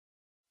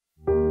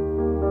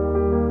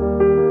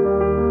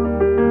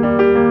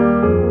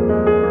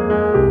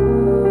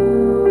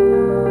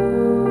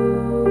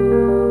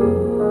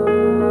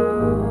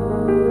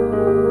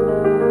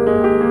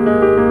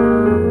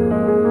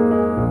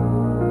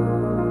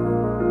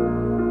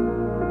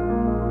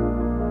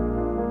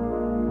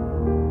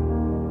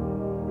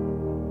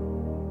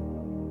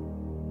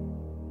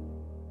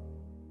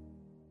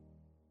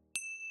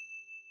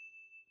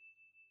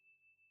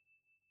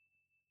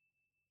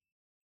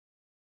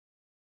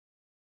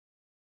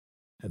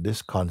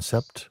this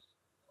concept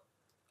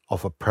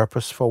of a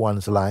purpose for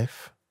one's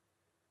life.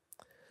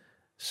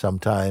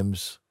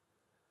 Sometimes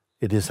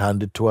it is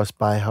handed to us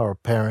by our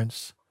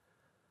parents,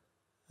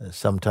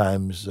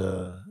 sometimes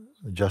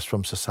just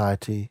from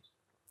society,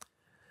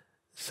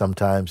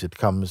 sometimes it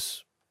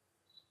comes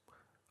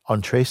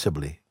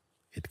untraceably.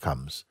 It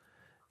comes,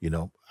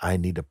 I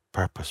need a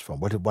purpose for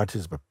what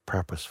is the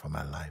purpose for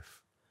my life?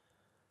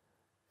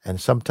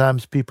 And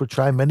sometimes people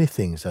try many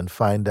things and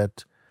find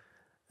that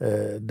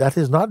that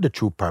is not the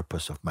true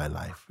purpose of my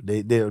life.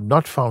 They have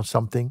not found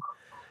something.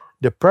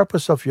 The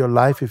purpose of your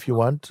life, if you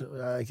want,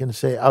 I can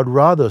say, I'd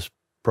rather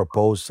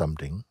propose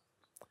something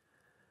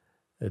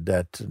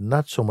that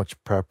not so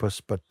much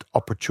purpose, but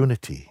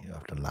opportunity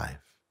of the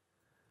life.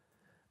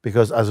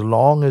 Because as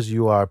long as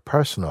you are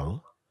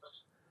personal,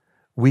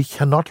 we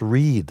cannot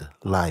read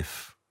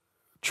life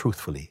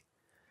truthfully.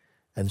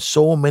 And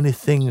so many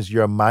things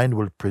your mind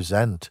will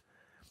present.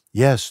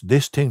 Yes,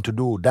 this thing to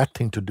do, that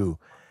thing to do.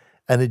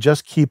 And it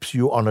just keeps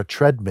you on a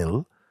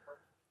treadmill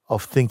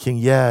of thinking,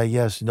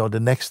 yes, the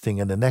next thing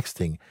and the next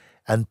thing,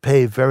 and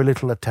pay very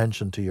little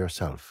attention to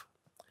yourself.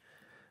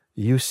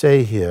 You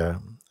say here,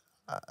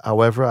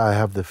 however, I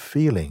have the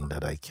feeling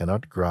that I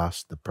cannot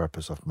grasp the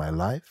purpose of my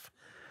life,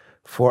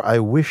 for I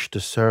wish to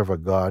serve a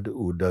God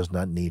who does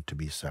not need to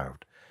be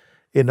served.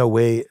 In a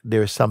way,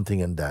 there is something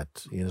in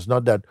that. It's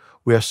not that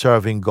we are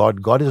serving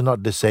God. God is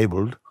not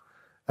disabled,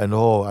 and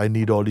I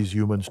need all these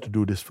humans to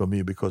do this for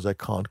me because I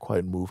can't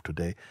quite move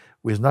today.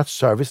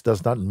 Service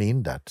does not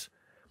mean that.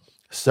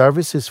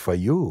 Service is for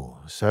you.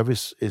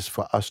 Service is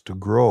for us to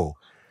grow,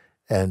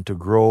 and to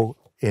grow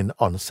in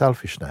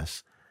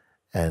unselfishness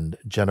and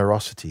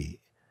generosity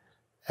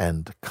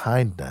and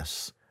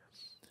kindness.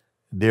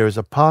 There is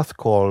a path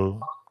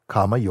called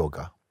Karma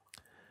Yoga,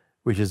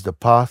 which is the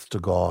path to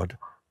God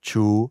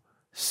through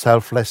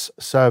selfless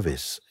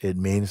service. It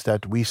means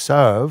that we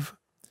serve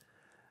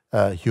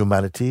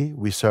humanity,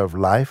 we serve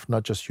life,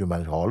 not just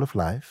humanity, all of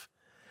life,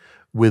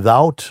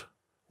 without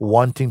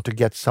wanting to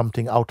get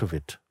something out of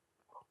it.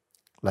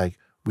 Like,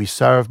 we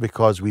serve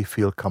because we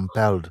feel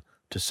compelled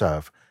to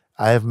serve.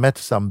 I have met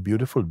some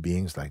beautiful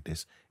beings like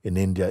this in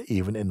India,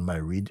 even in my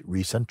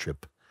recent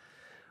trip.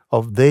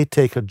 They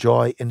take a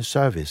joy in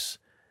service.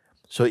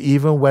 So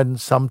even when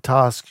some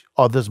tasks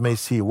others may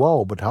see,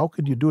 whoa, but how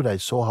could you do that?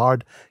 It's so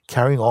hard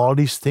carrying all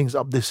these things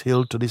up this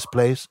hill to this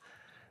place,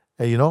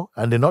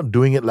 and they're not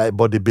doing it like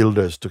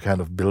bodybuilders to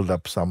kind of build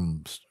up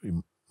some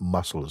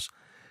muscles.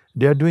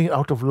 They're doing it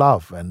out of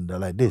love, and they're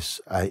like this.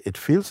 It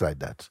feels like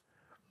that.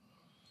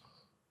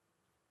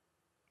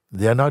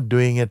 They're not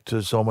doing it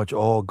to so much,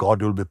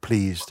 God will be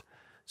pleased.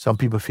 Some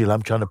people feel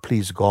I'm trying to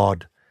please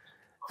God.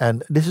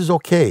 And this is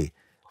okay.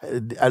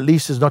 At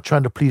least it's not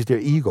trying to please their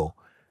ego.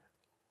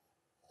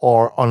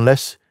 Or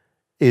unless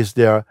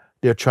they're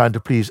trying to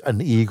please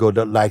an ego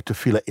that like to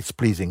feel like it's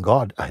pleasing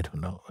God. I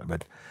don't know.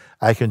 But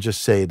I can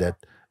just say that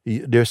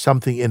there's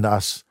something in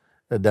us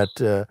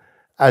that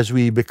as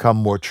we become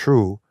more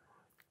true,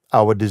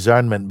 our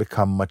discernment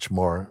become much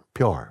more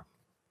pure.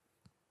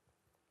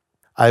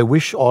 I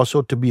wish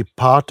also to be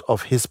part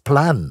of his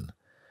plan,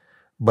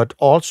 but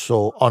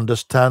also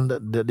understand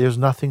that there's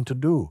nothing to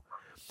do.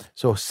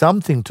 So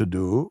something to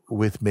do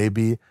with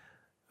maybe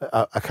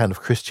a kind of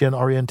Christian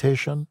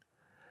orientation,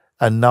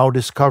 and now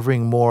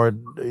discovering more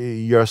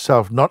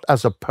yourself, not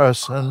as a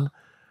person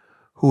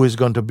who is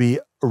going to be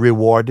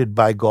rewarded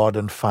by God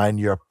and find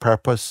your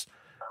purpose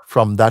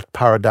from that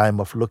paradigm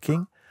of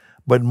looking,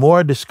 but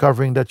more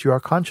discovering that you are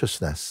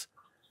consciousness.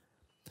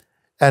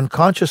 And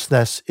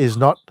consciousness is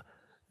not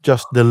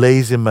just the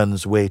lazy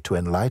man's way to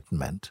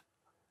enlightenment.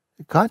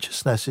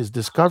 Consciousness is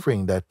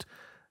discovering that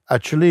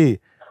actually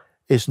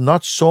it's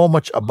not so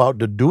much about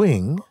the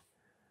doing,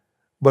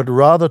 but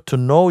rather to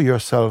know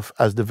yourself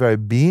as the very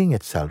being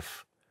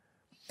itself.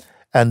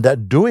 And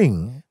that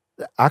doing,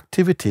 the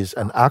activities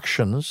and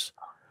actions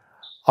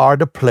are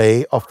the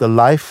play of the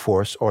life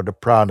force, or the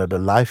prana. The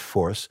life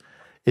force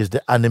is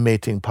the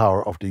animating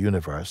power of the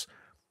universe.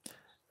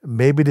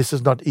 Maybe this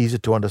is not easy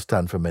to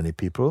understand for many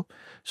people.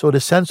 So the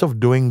sense of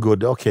doing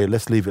good, okay,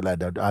 let's leave it like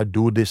that. I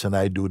do this and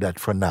I do that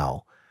for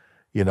now.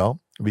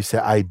 We say,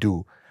 I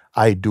do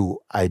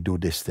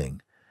this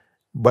thing.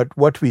 But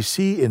what we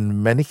see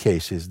in many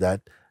cases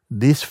that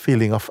this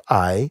feeling of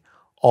I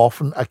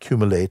often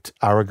accumulate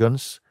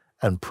arrogance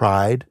and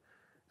pride,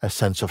 a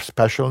sense of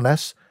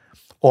specialness,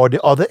 or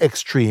the other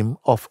extreme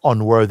of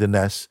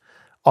unworthiness,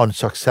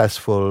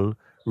 unsuccessful,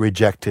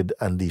 rejected,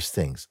 and these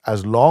things.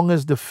 As long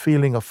as the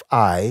feeling of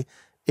I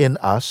in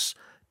us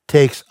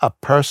takes a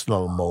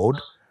personal mode,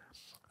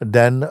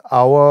 then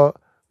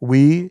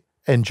we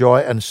enjoy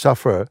and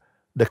suffer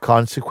the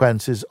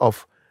consequences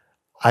of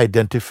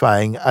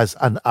identifying as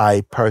an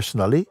I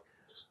personally,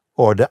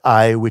 or the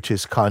I which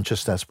is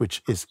consciousness,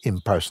 which is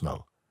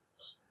impersonal.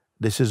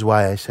 This is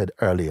why I said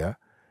earlier,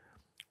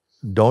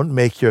 don't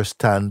make your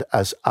stand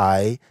as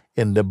I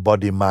in the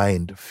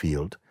body-mind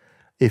field.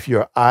 If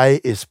your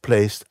I is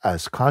placed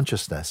as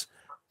consciousness,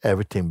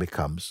 everything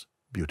becomes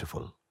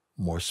beautiful,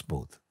 more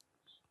smooth.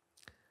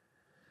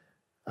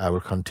 I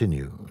will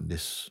continue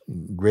this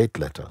great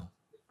letter.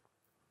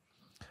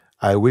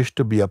 I wish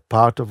to be a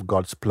part of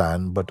God's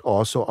plan, but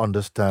also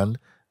understand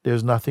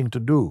there's nothing to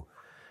do.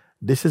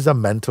 This is a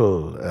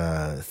mental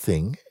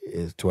thing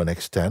to an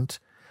extent,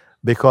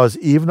 because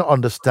even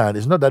understand,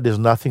 it's not that there's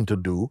nothing to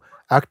do,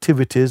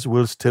 activities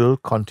will still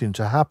continue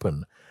to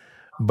happen.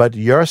 But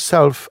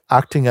yourself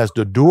acting as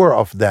the doer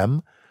of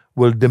them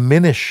will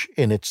diminish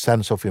in its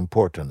sense of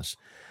importance,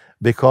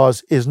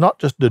 because it's not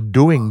just the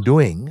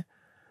doing,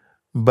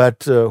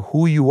 but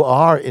who you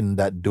are in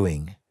that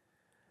doing.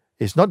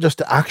 It's not just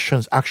the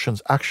actions,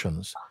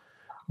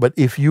 but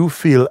if you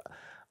feel,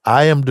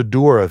 I am the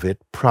doer of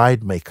it,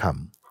 pride may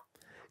come.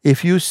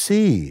 If you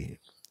see,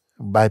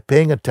 by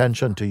paying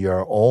attention to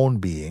your own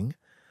being,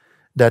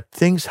 that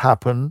things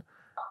happen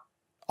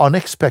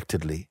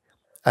unexpectedly,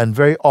 and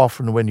very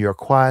often when you're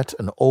quiet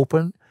and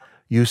open,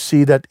 you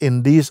see that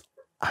in these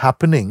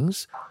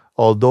happenings,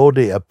 although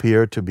they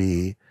appear to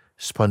be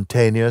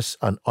spontaneous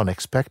and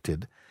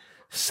unexpected,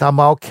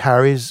 somehow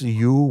carries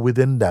you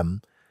within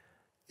them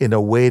in a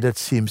way that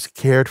seems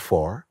cared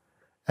for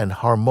and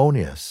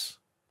harmonious.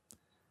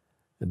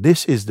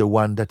 This is the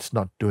one that's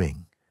not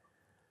doing.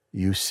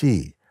 You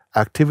see,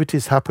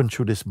 activities happen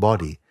through this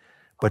body,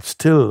 but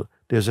still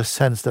there's a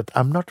sense that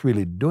I'm not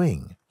really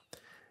doing.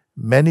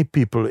 Many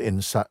people in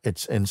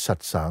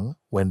satsang,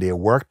 when they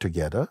work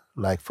together,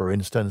 like for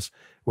instance,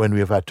 when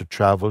we've had to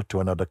travel to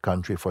another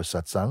country for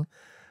satsang,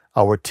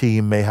 our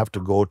team may have to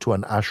go to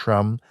an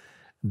ashram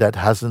that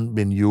hasn't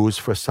been used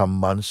for some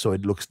months, so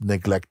it looks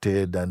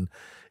neglected and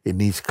it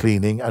needs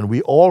cleaning, and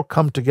we all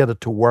come together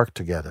to work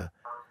together.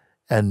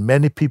 And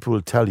many people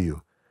will tell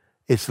you,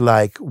 it's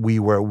like we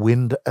were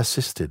wind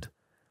assisted.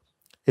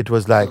 It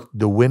was like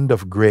the wind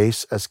of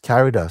grace has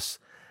carried us.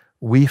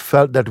 We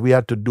felt that we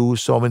had to do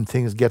so many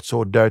things, get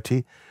so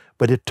dirty,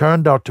 but it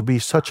turned out to be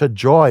such a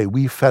joy.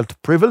 We felt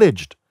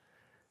privileged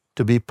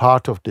to be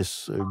part of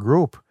this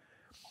group,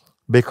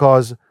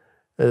 because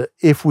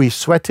if we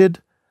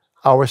sweated,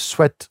 our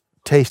sweat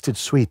tasted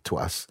sweet to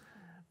us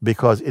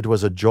because it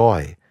was a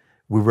joy.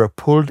 We were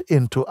pulled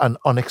into an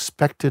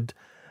unexpected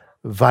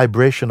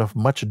vibration of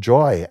much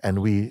joy, and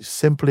we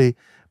simply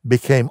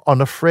became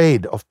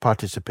unafraid of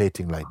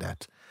participating like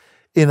that.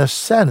 In a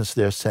sense,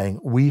 they're saying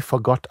we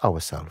forgot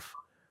ourselves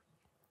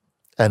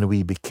and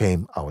we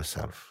became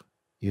ourselves.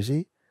 You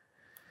see?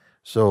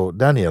 So,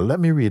 Daniel, let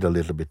me read a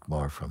little bit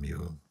more from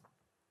you.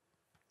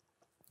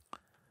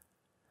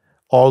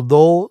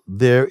 Although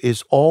there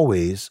is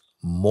always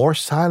more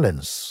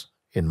silence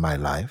in my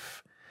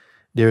life,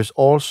 there's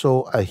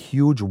also a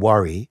huge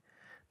worry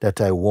that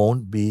I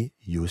won't be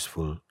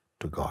useful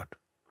to God.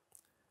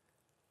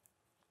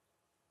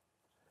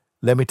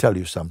 Let me tell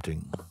you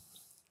something.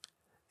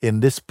 In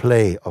this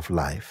play of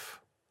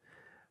life,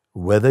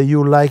 whether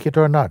you like it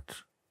or not,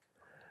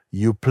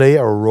 you play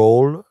a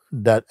role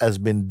that has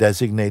been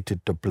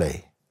designated to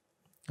play.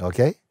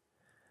 Okay?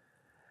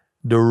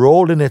 The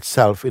role in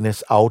itself, in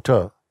its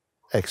outer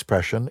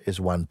expression, is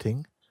one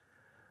thing,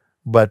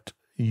 but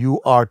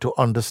you are to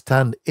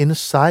understand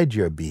inside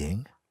your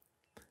being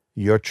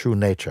your true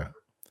nature.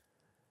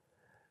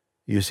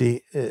 You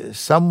see,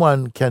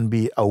 someone can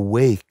be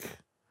awake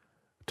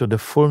to the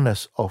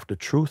fullness of the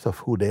truth of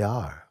who they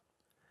are,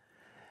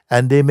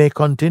 and they may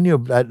continue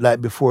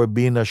like before,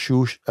 being a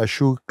shoe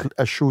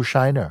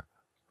shiner,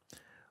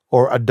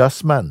 or a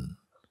dustman,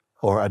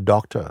 or a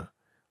doctor,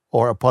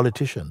 or a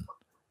politician.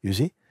 You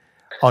see,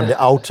 on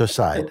the outer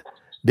side,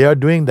 they are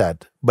doing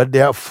that, but they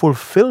have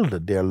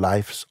fulfilled their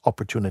life's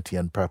opportunity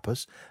and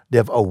purpose. They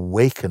have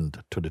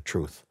awakened to the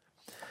truth.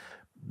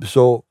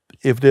 So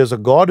if there's a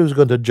God who's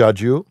going to judge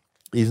you,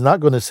 he's not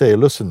going to say,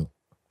 listen,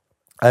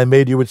 I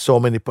made you with so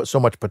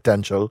much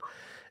potential,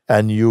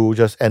 and you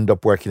just end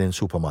up working in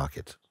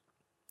supermarket.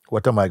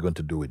 What am I going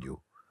to do with you?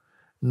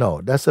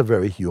 No, that's a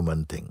very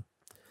human thing.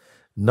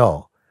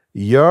 No,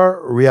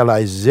 your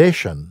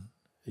realization,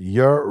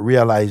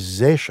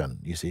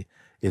 you see,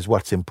 is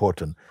what's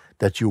important,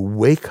 that you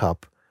wake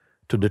up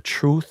to the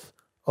truth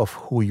of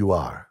who you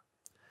are.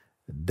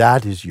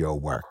 That is your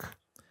work.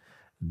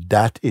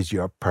 That is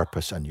your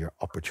purpose and your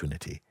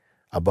opportunity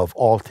above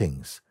all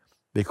things.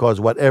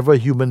 Because whatever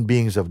human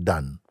beings have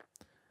done,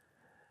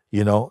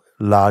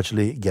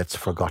 largely gets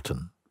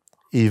forgotten,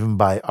 even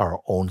by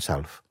our own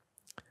self.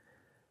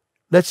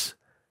 Let's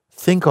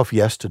think of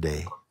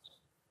yesterday.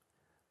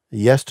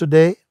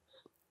 Yesterday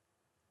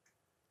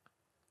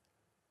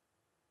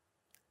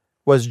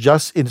was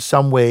just in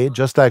some way,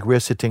 just like we're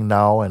sitting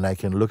now, and I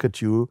can look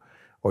at you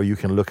or you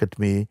can look at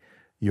me.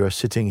 You're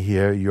sitting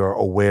here, you're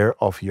aware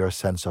of your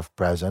sense of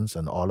presence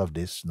and all of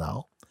this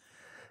now.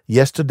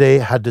 Yesterday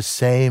had the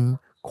same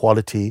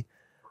quality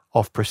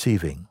of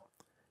perceiving.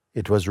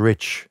 It was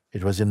rich,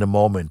 it was in the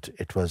moment,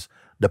 it was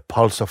the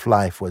pulse of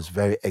life was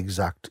very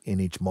exact in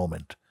each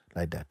moment,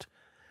 like that.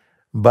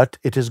 But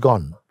it is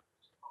gone.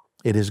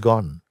 It is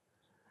gone.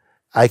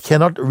 I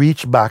cannot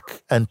reach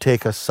back and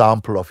take a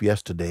sample of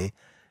yesterday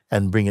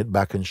and bring it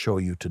back and show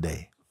you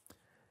today.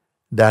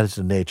 That is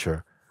the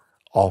nature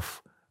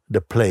of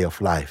the play of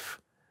life.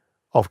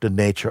 of the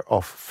nature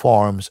of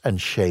forms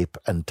and shape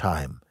and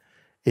time.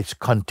 It's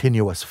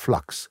continuous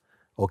flux,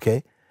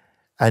 okay?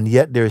 And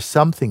yet there is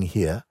something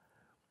here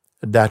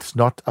that's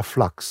not a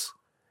flux.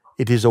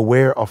 It is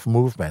aware of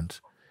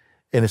movement,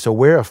 and it's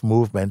aware of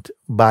movement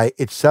by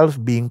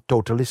itself being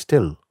totally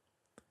still.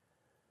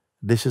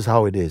 This is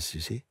how it is,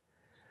 you see.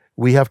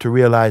 We have to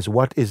realize,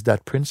 what is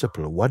that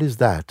principle? What is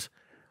that?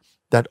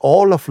 That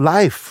all of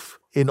life,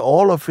 in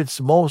all of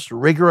its most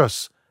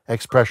rigorous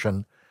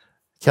expression,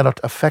 cannot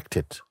affect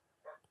it.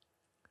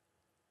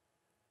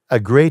 A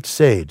great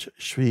sage,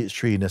 Sri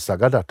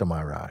Nisargadatta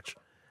Maharaj,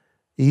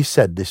 he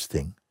said this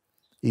thing.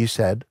 He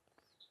said,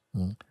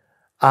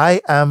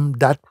 I am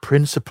that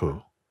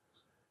principle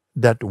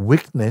that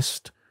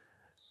witnessed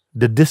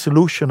the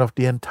dissolution of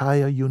the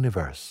entire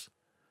universe,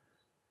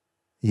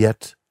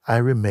 yet I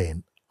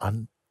remain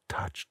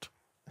untouched.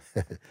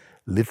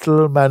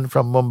 Little man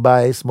from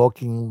Mumbai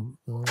smoking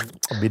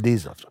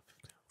bidis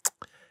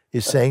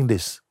is saying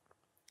this.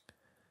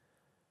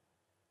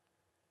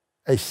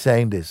 He's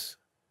saying this.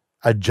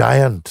 A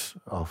giant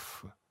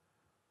of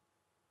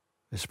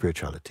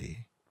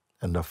spirituality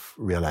and of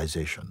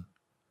realization.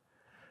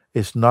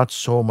 It's not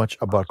so much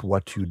about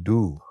what you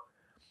do,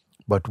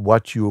 but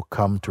what you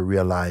come to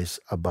realize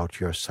about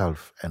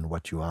yourself and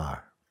what you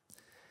are.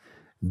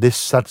 This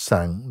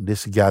satsang,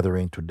 this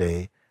gathering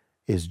today,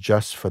 is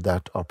just for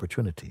that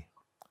opportunity.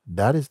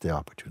 That is the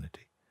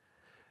opportunity.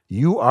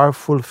 You are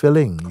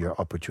fulfilling your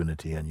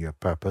opportunity and your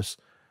purpose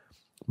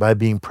by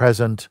being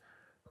present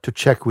to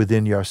check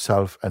within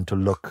yourself and to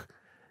look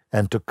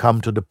and to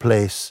come to the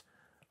place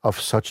of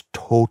such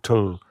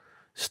total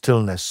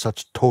stillness,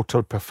 such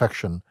total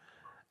perfection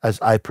as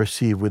I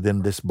perceive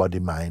within this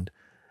body-mind,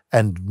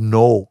 and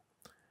know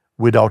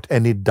without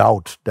any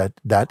doubt that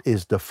that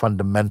is the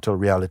fundamental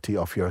reality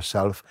of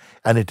yourself.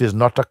 And it is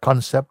not a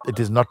concept, it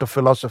is not a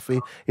philosophy,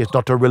 it's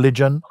not a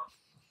religion,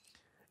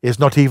 it's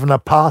not even a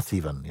path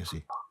even, you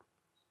see.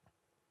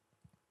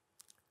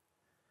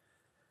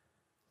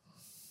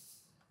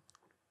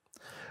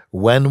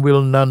 When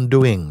will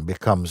non-doing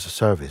becomes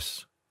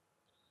service?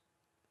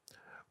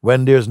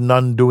 When there's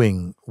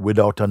non-doing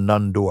without a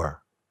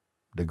non-doer,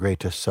 the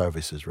greatest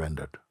service is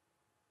rendered.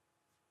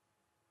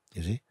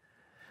 You see?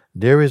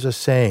 There is a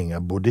saying,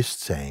 a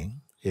Buddhist saying,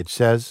 it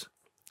says,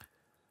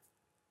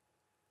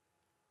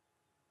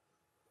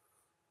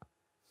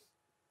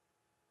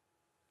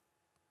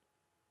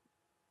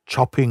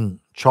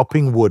 chopping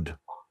wood.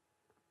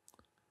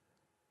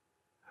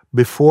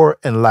 Before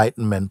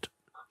enlightenment,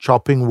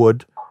 chopping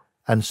wood,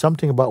 and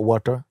something about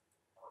water,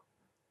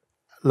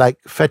 like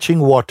fetching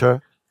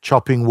water,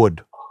 chopping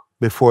wood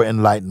before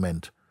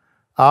enlightenment.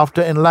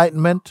 After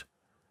enlightenment,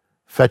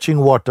 fetching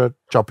water,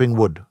 chopping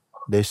wood.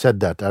 They said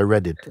that, I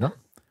read it. No?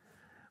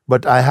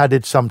 But I had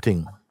it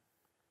something.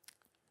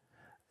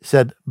 It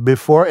said,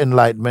 before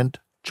enlightenment,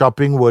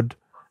 chopping wood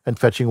and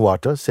fetching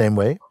water, same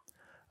way.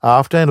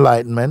 After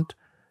enlightenment,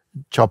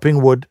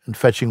 chopping wood and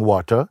fetching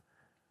water.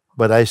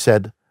 But I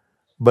said,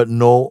 but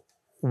no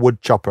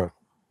wood chopper.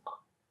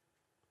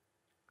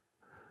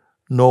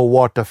 No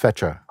water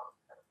fetcher.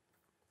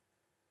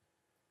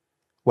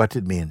 What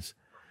it means.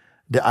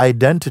 The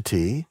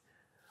identity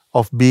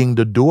of being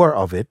the doer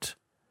of it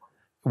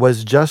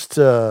was just,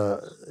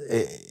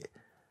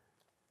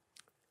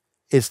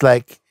 it's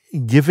like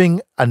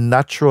giving a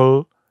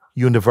natural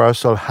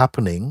universal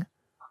happening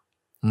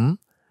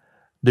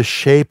the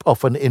shape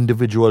of an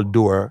individual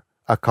doer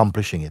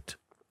accomplishing it.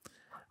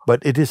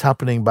 But it is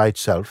happening by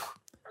itself.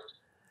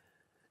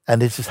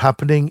 And it is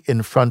happening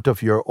in front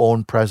of your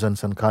own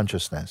presence and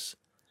consciousness.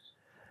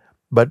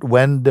 But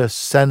when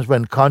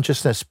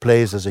consciousness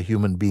plays as a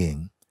human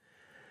being,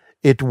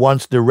 it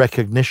wants the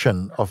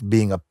recognition of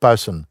being a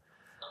person.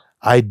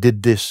 I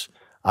did this.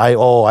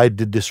 I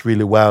did this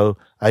really well.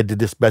 I did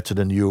this better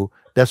than you.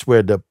 That's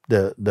where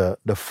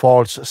the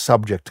false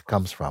subject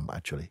comes from,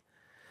 actually.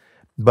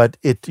 But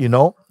it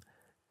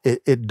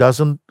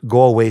doesn't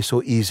go away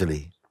so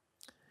easily.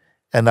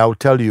 And I'll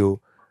tell you,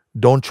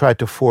 don't try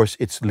to force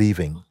its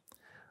leaving.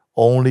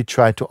 Only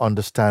try to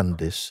understand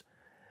this.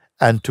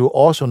 And to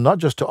also not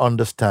just to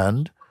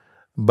understand,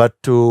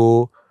 but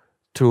to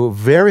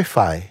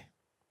verify,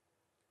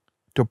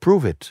 to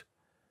prove it.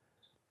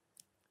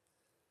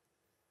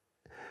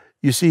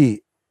 You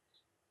see,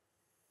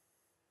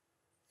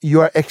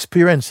 you are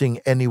experiencing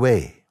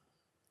anyway.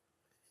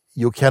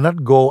 You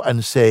cannot go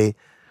and say,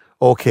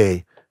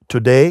 okay,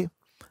 today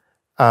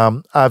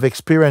I've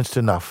experienced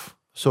enough.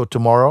 So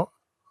tomorrow,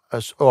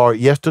 or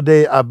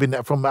yesterday, I've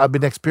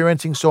been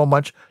experiencing so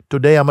much.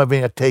 Today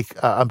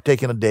I'm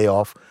taking a day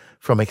off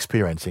from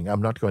experiencing.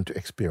 I'm not going to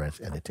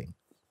experience anything.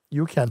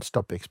 You can't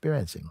stop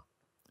experiencing.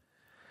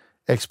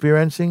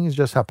 Experiencing is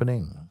just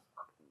happening.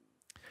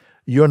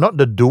 You're not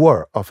the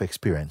doer of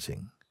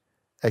experiencing.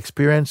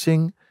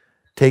 Experiencing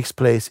takes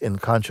place in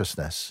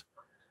consciousness,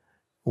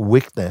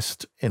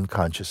 witnessed in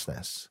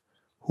consciousness.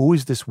 Who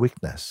is this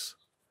witness?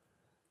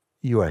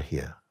 You are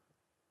here.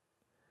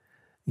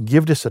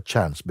 Give this a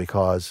chance,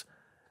 because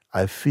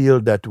I feel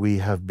that we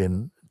have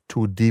been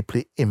too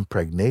deeply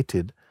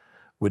impregnated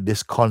with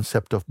this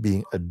concept of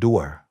being a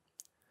doer.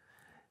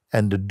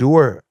 And the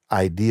doer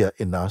idea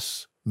in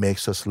us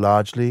makes us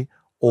largely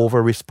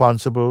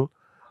over-responsible,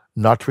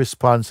 not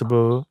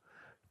responsible,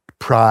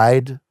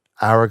 pride,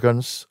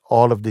 arrogance,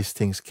 all of these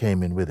things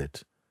came in with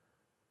it.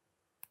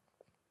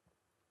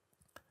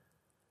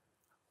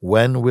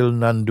 When will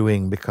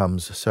non-doing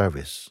becomes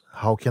service?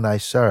 How can I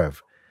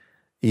serve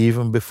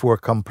even before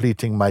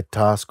completing my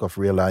task of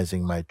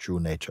realizing my true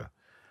nature?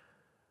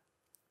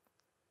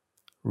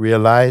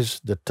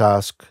 Realize the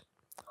task.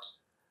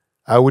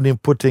 I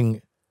wouldn't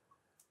putting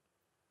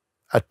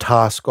a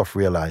task of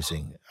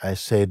realizing. I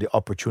say the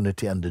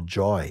opportunity and the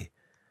joy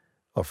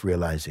of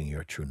realizing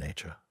your true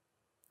nature.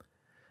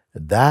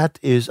 That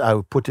is, I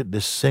would put it,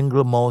 the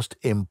single most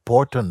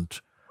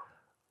important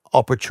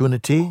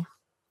opportunity,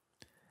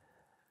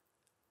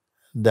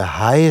 the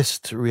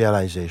highest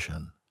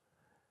realization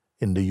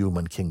in the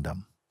human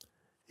kingdom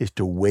is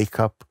to wake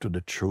up to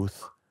the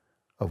truth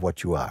of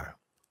what you are.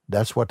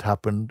 That's what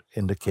happened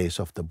in the case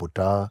of the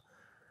Buddha,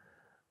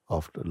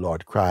 of the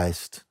Lord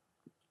Christ,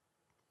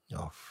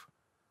 of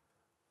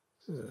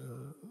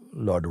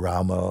Lord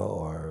Rama,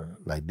 or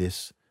like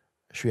this,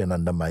 Sri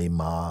Ananda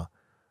Mahima,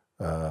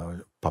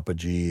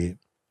 Papaji,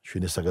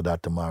 Sri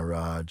Nisargadatta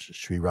Maharaj,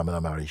 Sri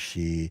Ramana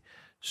Maharishi,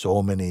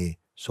 so many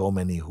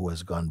who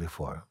has gone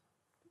before.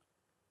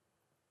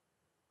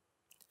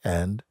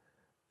 And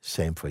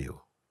same for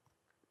you.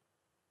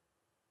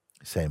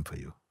 Same for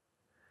you.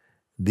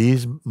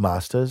 These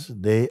masters,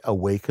 they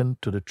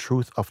awakened to the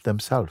truth of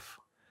themselves.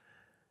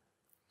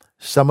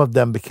 Some of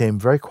them became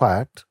very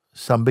quiet,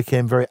 some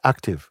became very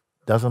active.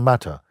 Doesn't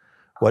matter.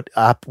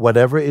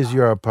 Whatever is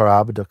your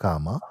parabdha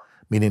karma,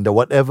 meaning that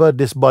whatever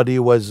this body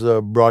was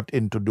brought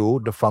in to do,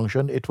 the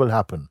function, it will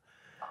happen.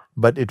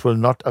 But it will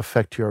not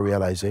affect your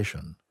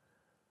realization,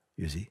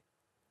 you see.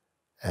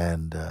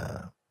 And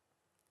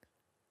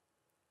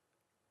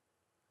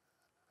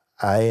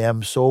I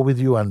am so with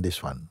you on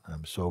this one.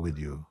 I'm so with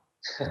you,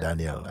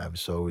 Daniel. I'm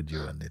so with you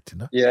on it, you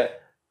know? Yeah.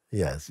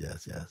 Yes.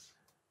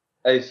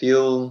 I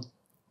feel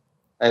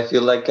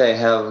like I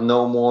have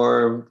no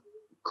more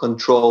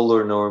control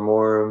or no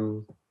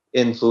more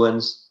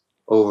influence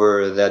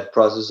over that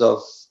process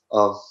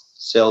of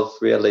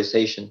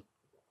self-realization.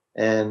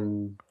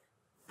 And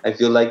I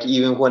feel like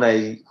even when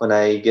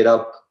I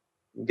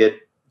get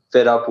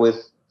fed up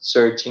with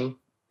searching,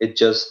 it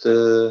just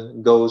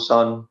goes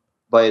on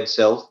by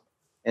itself,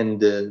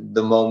 and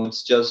the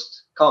moments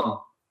just come,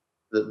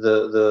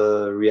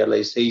 the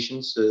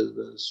realizations,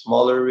 the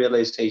smaller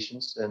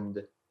realizations,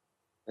 and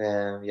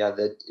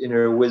that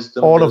inner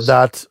wisdom All of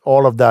just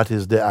that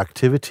is the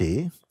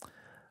activity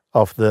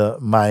of the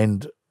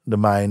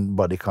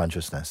mind-body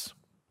consciousness.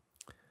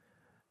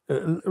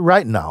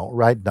 Right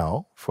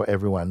now, for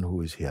everyone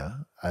who is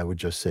here, I would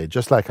just say,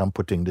 just like I'm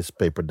putting this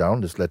paper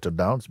down, this letter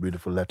down, this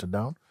beautiful letter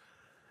down,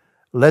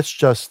 let's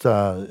just,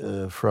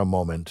 for a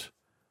moment,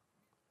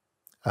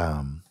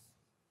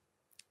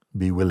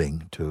 be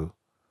willing to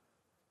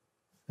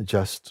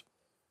just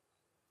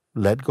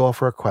let go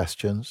of our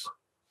questions,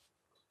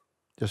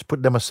 just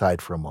put them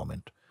aside for a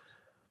moment.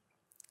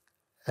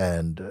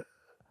 And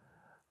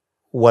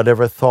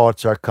whatever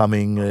thoughts are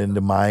coming in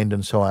the mind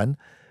and so on,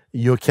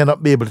 you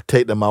cannot be able to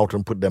take them out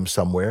and put them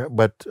somewhere,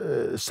 but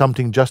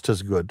something just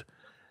as good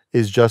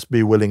is just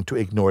be willing to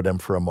ignore them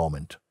for a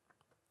moment.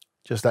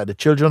 Just like the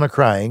children are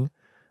crying,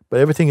 but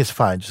everything is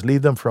fine. Just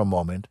leave them for a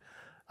moment.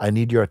 I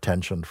need your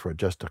attention for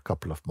just a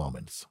couple of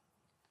moments.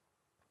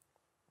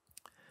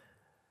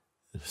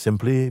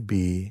 Simply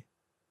be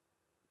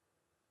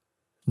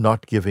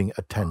not giving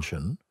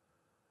attention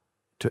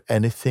to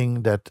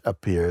anything that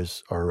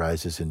appears or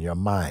arises in your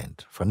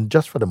mind,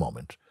 just for the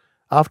moment.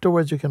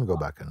 Afterwards, you can go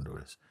back and do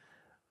this.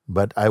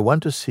 But I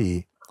want to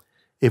see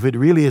if it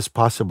really is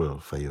possible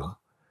for you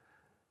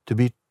to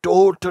be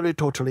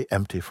totally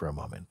empty for a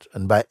moment.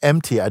 And by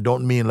empty, I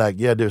don't mean like,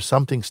 there's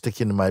something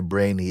sticking in my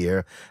brain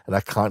here and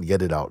I can't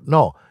get it out.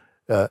 No,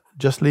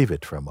 just leave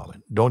it for a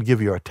moment. Don't give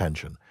your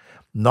attention.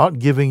 Not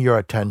giving your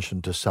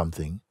attention to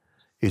something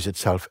is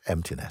itself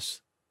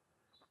emptiness.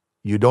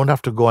 You don't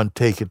have to go and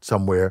take it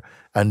somewhere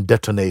and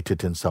detonate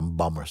it in some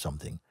bomb or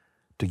something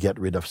to get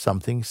rid of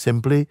something.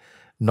 Simply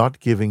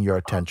not giving your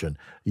attention.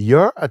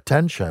 Your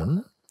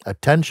attention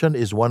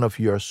is one of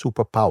your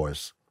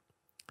superpowers.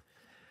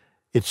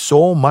 It's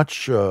so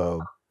much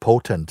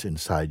potent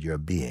inside your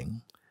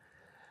being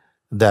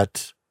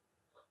that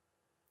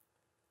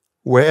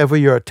wherever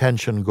your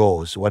attention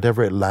goes,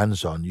 whatever it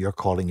lands on, you're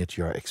calling it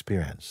your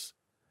experience.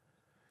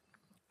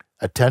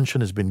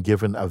 Attention has been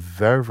given a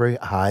very, very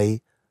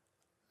high,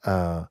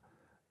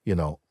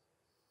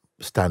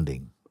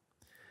 standing.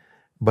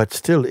 But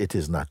still, it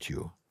is not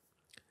you.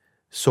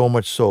 So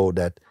much so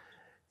that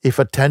if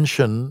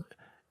attention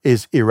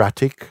is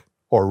erratic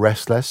or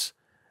restless,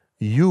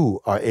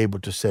 you are able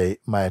to say,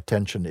 my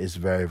attention is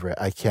very, very,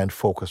 I can't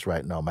focus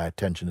right now. My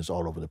attention is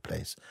all over the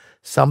place.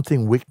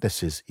 Something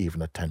weaknesses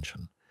even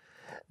attention.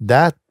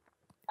 That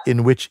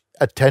in which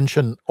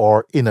attention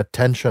or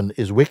inattention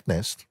is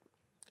weakness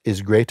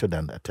is greater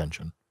than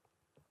attention.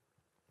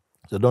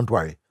 So don't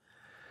worry.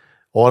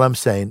 All I'm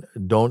saying,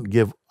 don't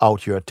give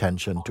out your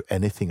attention to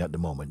anything at the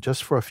moment,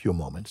 just for a few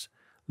moments.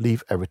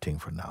 Leave everything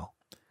for now.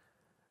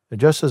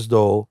 Just as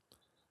though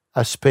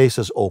a space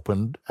has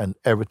opened and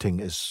everything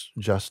is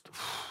just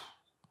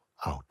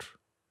out.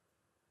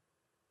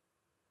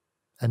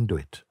 And do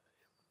it.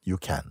 You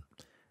can.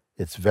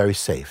 It's very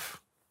safe.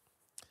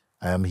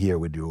 I am here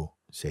with you.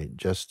 Say,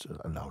 just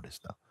allow this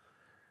now.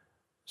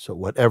 So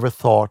whatever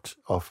thought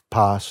of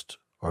past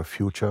or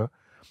future,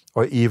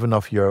 or even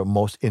of your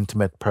most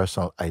intimate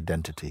personal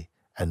identity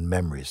and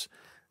memories,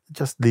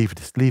 just leave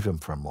this. Leave them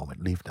for a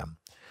moment. Leave them.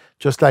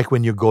 Just like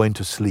when you go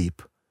into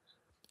sleep,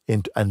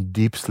 and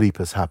deep sleep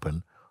has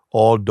happened,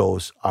 all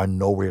those are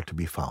nowhere to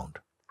be found.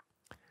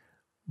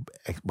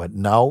 But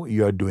now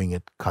you are doing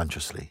it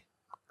consciously.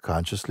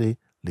 Consciously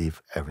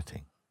leave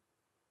everything.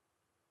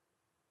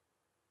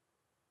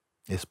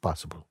 It's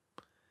possible.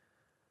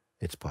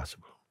 It's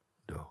possible.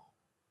 Do.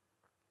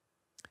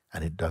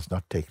 And it does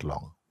not take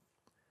long.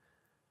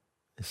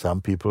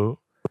 Some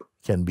people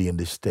can be in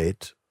this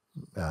state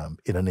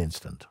in an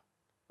instant.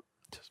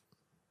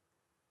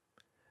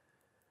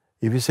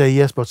 If you say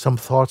yes, but some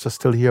thoughts are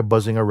still here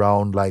buzzing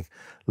around like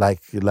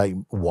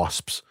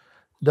wasps,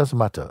 it doesn't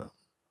matter.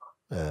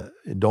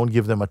 Don't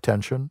give them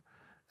attention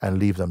and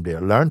leave them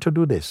there. Learn to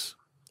do this.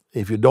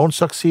 If you don't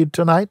succeed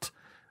tonight,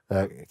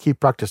 keep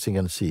practicing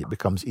and see. It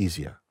becomes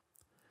easier.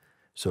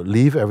 So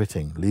leave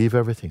everything. Leave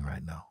everything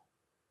right now.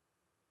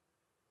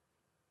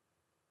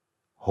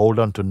 Hold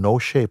on to no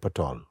shape at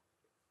all.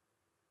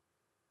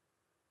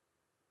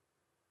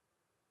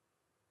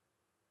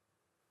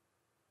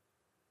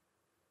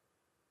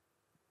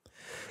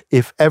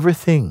 If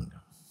everything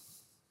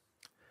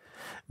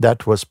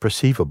that was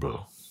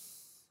perceivable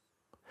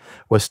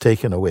was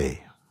taken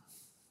away,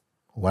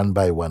 one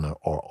by one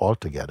or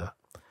altogether,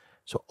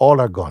 so all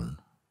are gone,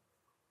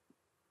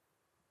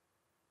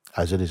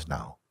 as it is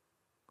now.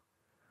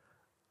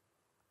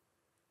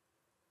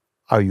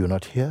 Are you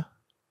not here?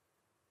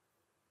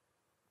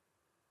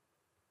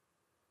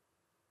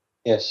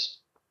 Yes.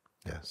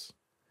 Yes.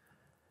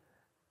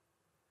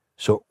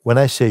 So when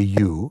I say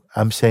you,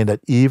 I'm saying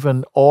that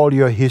even all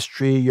your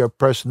history, your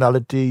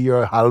personality,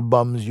 your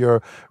albums,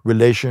 your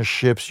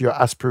relationships, your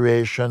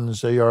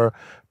aspirations, your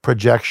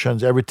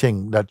projections,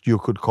 everything that you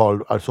could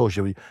call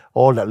associated with,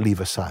 all that leave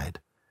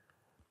aside.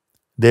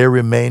 There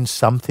remains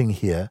something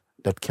here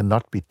that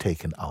cannot be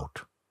taken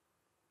out,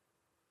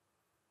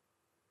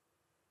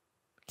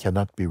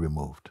 cannot be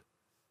removed.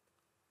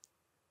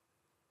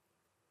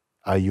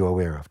 Are you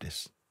aware of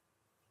this?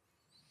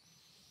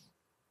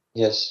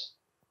 Yes.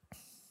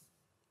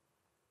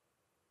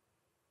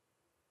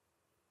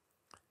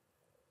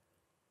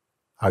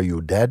 Are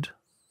you dead?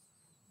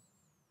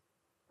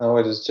 No,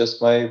 it is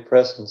just my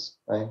presence.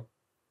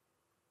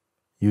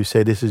 You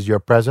say this is your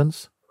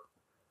presence?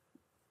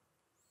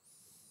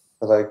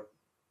 Like,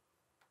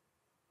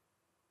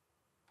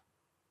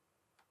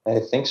 I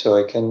think so.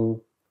 I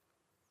can't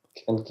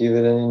give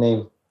it any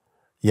name.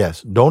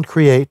 Yes. Don't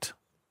create.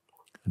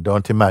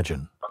 Don't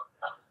imagine.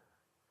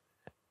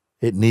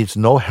 It needs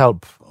no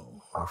help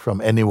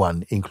from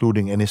anyone,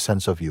 including any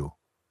sense of you.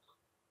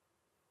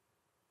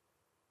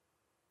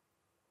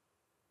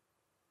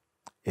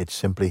 It's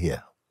simply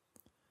here.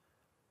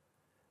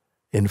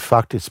 In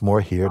fact, it's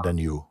more here than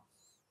you.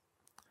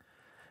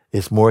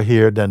 It's more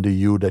here than the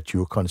you that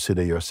you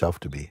consider yourself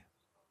to be.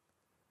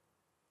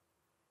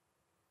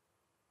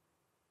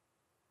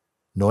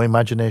 No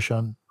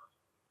imagination,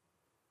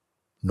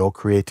 no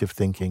creative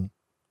thinking,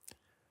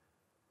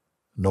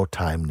 no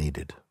time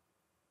needed.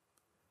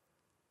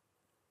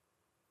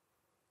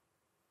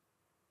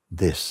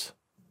 This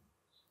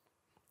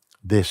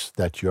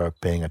that you are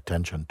paying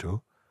attention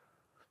to,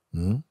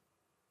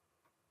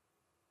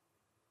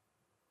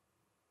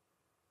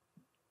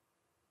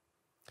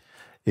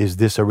 is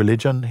this a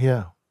religion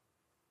here?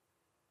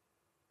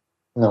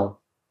 No.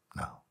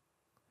 No.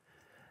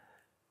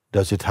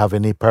 Does it have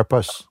any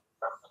purpose?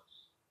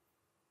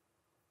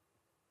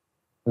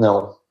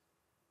 No.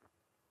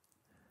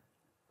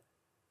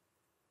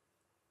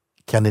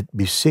 Can it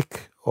be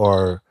sick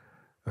or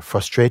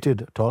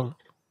frustrated at all?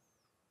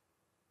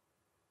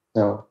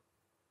 No.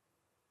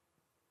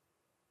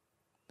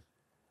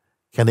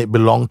 Can it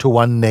belong to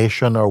one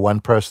nation or one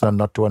person and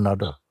not to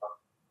another?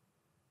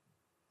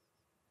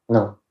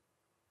 No.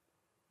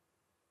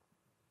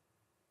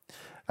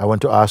 I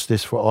want to ask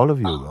this for all of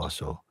you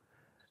also.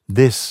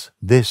 This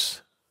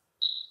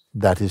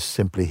that is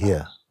simply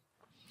here,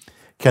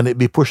 can it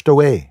be pushed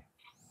away?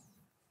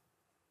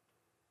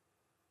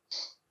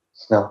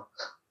 No.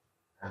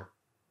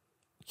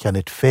 Can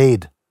it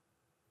fade?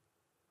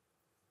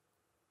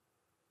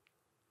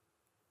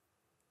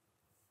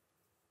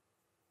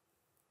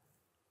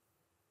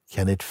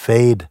 Can it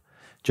fade?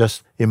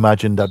 Just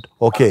imagine that,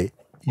 okay,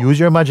 use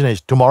your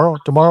imagination.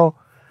 Tomorrow,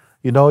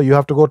 you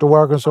have to go to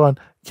work and so on.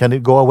 Can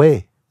it go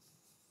away?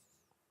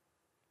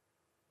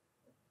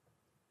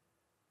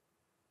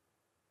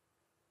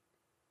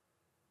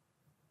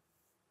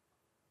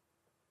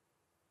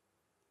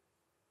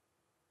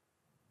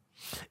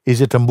 Is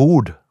it a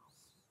mood?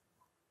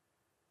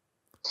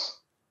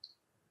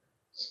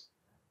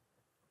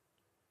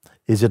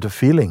 Is it a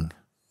feeling?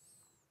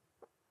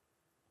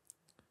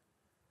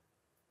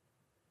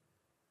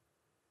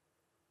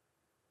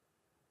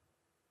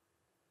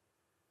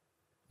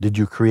 Did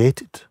you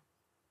create it?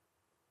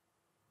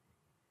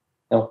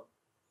 No.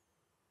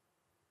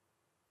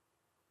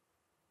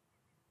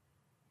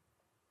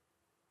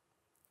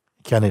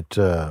 Can it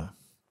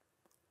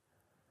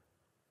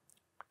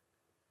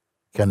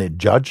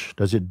judge?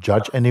 Does it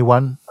judge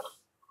anyone?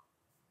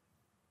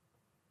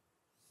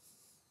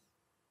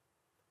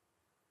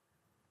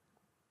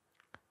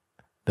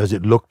 Does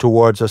it look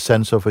towards a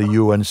sense of a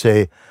you and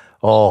say,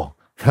 oh,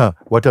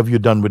 what have you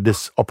done with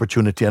this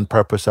opportunity and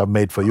purpose I've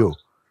made for you?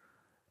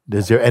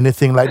 Is there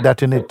anything like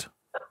that in it?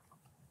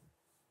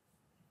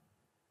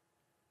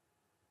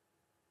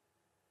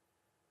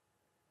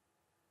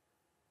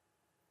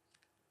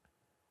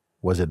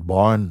 Was it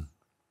born?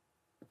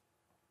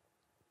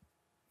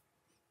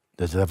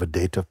 Does it have a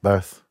date of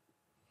birth?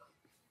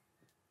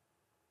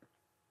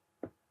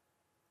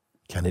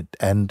 Can it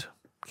end?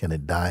 Can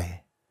it die?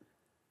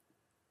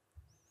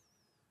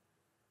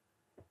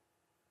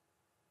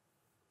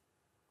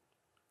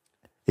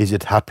 Is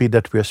it happy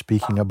that we're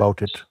speaking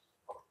about it?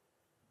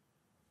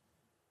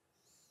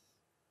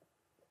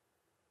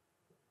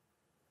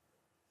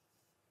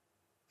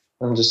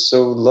 I'm just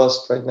so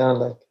lost right now.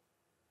 Like,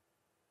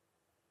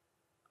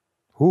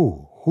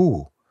 Who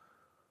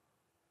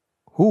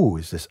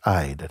is this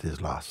I that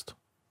is lost?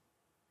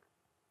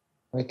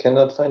 I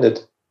cannot find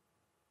it.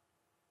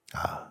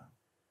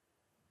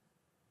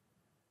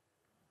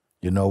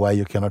 You know why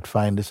you cannot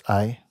find this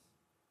I?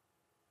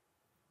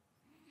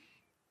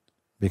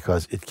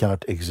 Because it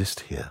cannot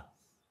exist here.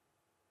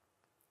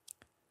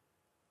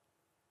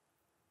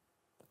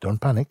 Don't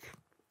panic.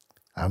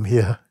 I'm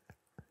here.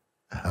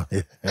 I'm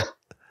here.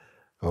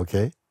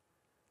 Okay?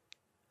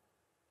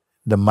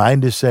 The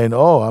mind is saying,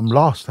 oh, I'm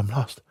lost.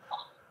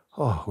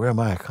 Oh, where am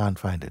I? I can't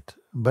find it.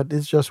 But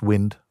it's just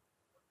wind.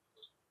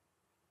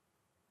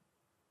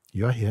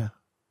 You're here.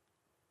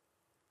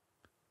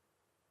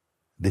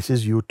 This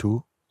is you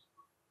too.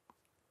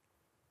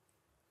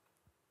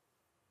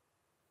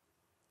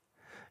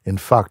 In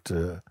fact,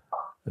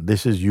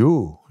 this is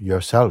you,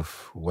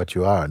 yourself, what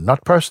you are,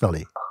 not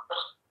personally.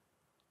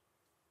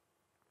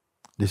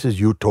 This is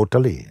you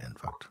totally, in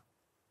fact.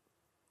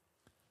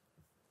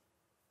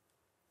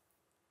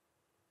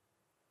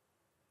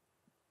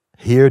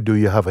 Here, do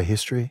you have a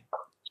history?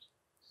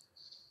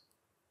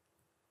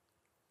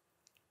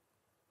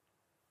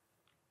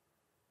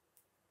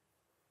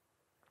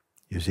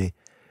 You see,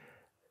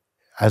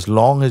 as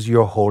long as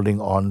you're holding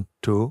on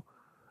to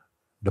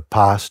the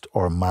past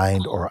or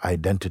mind or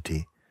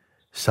identity,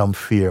 some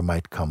fear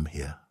might come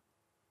here.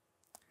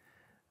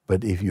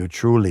 But if you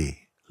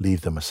truly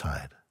leave them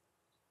aside,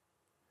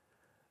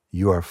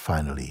 you are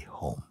finally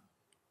home.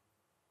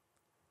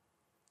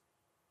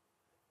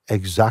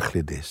 Exactly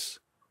this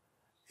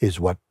is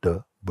what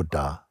the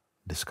Buddha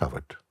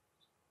discovered.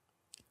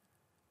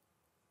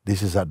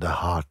 This is at the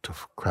heart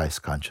of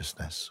Christ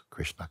consciousness,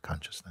 Krishna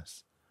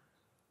consciousness.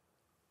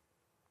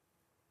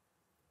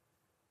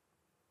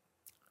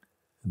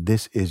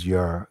 This is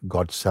your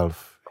God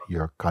self,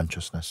 your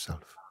consciousness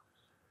self.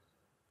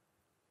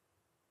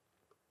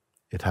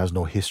 It has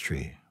no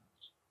history,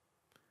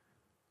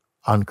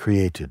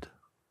 uncreated,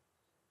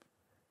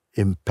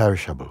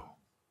 imperishable.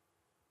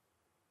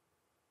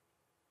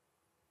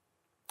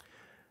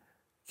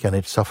 Can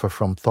it suffer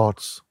from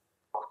thoughts?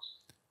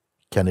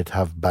 Can it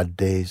have bad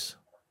days?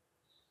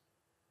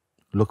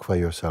 Look for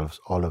yourselves,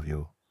 all of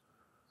you.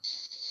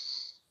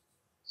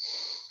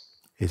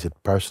 Is it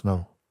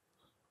personal?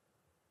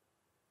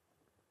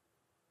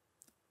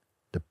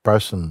 The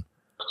person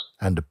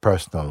and the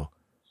personal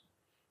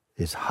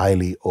is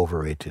highly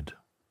overrated,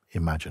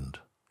 imagined.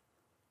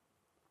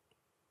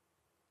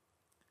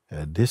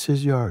 This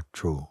is your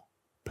true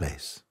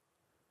place.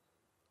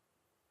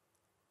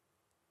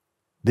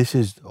 This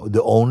is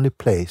the only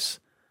place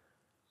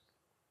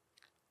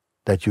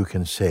that you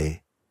can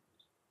say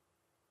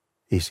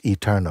is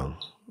eternal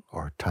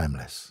or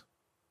timeless,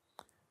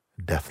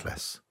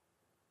 deathless.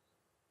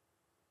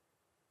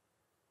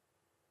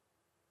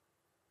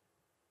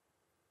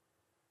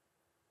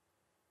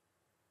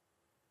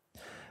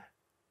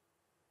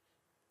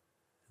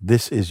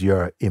 This is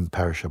your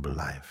imperishable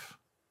life.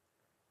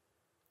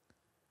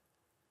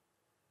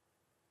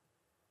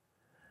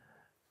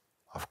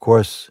 Of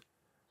course,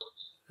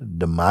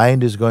 the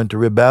mind is going to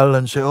rebel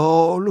and say,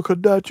 oh, look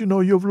at that,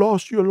 you're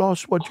lost,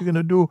 what you're going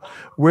to do?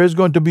 Where's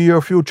going to be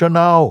your future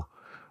now?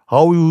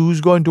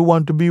 Who's going to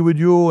want to be with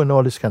you? And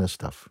all this kind of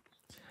stuff.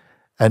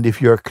 And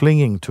if you're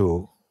clinging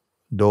to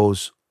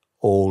those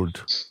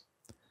old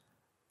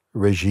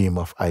regime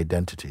of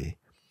identity,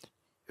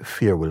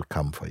 fear will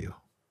come for you.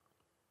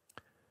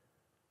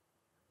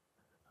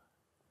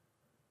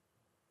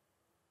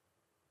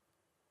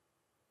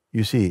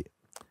 You see,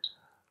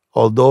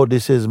 although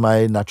this is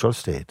my natural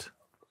state,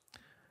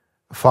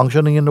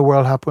 functioning in the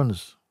world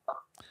happens.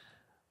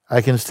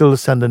 I can still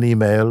send an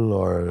email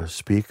or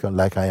speak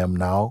like I am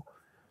now.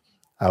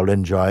 I'll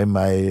enjoy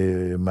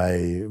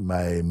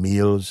my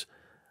meals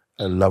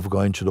I love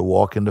going to the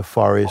walk in the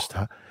forest,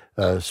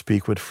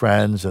 speak with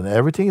friends, and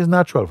everything is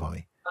natural for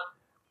me.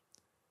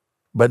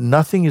 But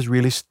nothing is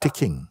really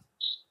sticking.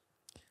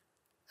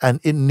 And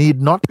it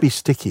need not be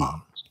sticky.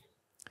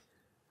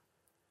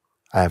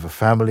 I have a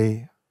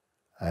family.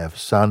 I have a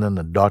son and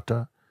a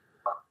daughter.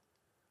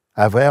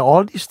 I have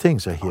all these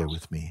things are here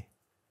with me.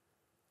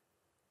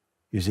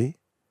 You see?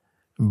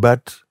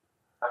 But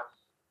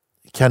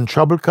can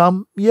trouble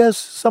come? Yes,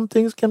 some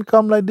things can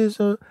come like this,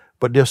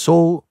 but they're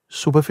so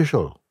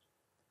superficial.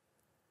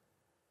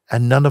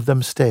 And none of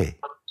them stay.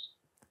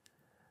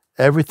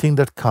 Everything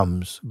that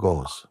comes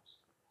goes.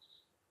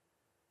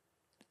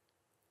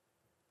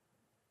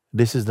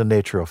 This is the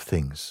nature of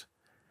things.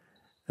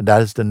 And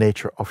that is the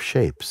nature of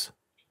shapes.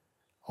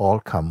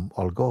 All come,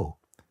 all go.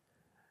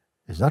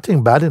 There's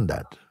nothing bad in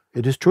that.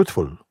 It is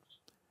truthful.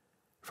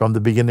 From the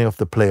beginning of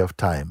the play of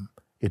time,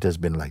 it has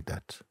been like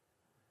that.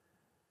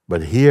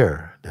 But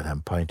here that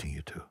I'm pointing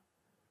you to,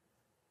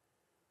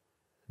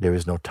 there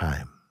is no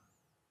time.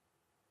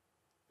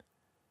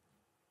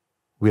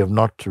 We have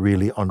not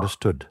really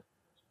understood.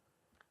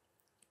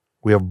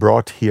 We have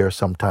brought here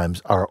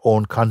sometimes our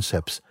own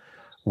concepts,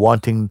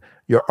 wanting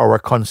our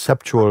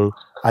conceptual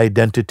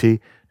identity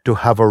to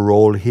have a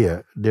role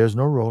here. There's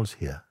no roles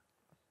here.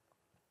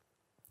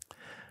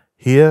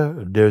 Here,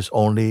 there's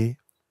only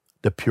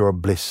the pure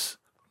bliss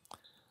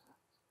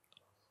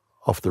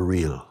of the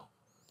real.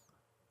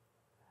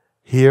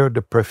 Here,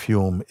 the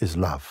perfume is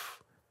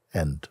love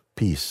and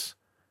peace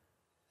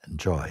and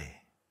joy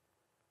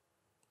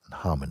and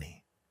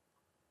harmony.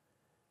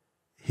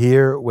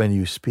 Here, when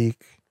you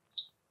speak,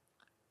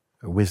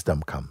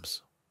 wisdom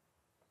comes.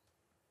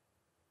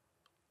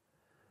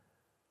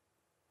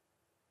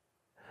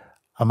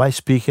 Am I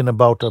speaking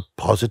about a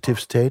positive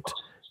state?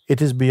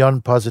 It is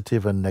beyond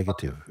positive and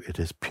negative. It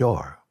is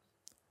pure.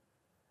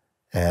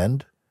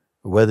 And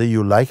whether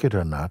you like it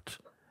or not,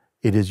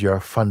 it is your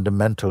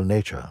fundamental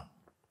nature.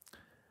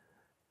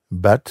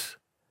 But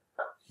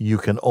you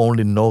can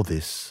only know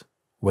this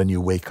when you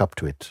wake up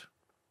to it.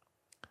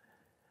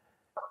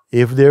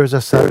 If there is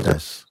a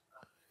sadness,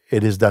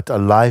 it is that a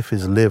life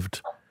is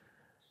lived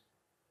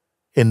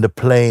in the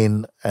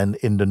plane and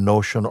in the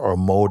notion or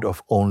mode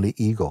of only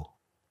ego.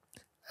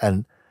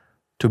 And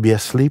to be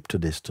asleep to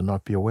this, to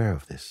not be aware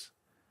of this.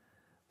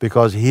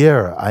 Because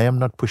here, I am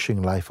not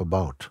pushing life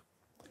about.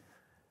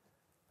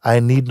 I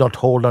need not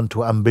hold on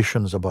to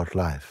ambitions about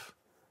life.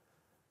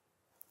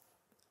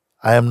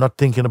 I am not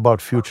thinking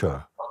about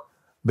future.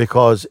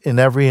 Because in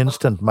every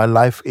instant, my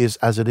life is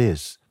as it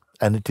is.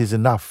 And it is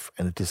enough,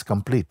 and it is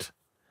complete.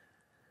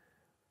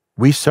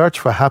 We search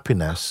for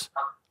happiness.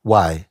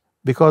 Why?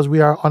 Because we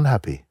are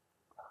unhappy.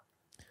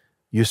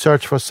 You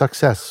search for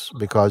success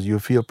because you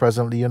feel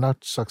presently you're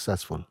not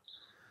successful.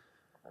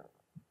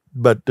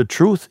 But the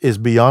truth is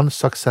beyond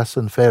success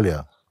and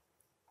failure.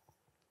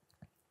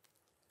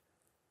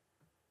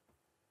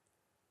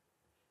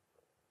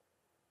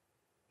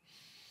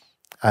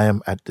 I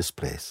am at this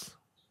place.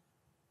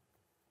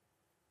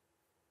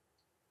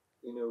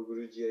 You know,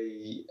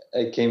 Guruji,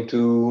 I came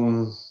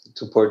to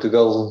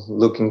Portugal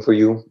looking for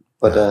you,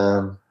 but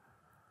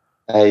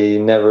I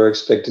never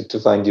expected to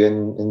find you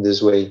in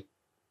this way.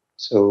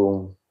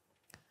 So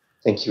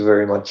thank you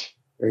very much.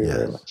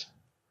 Very much.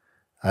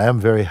 I am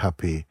very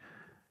happy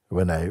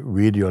when I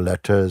read your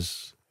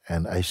letters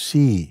and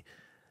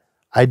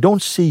I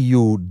don't see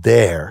you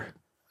there.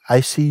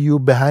 I see you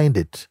behind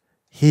it,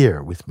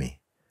 here with me.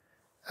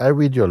 I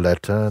read your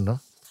letter, no?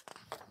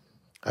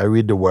 I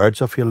read the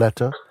words of your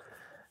letter,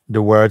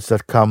 the words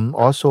that come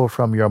also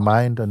from your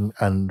mind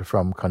and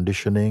from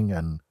conditioning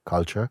and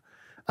culture.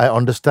 I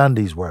understand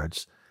these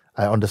words.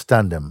 I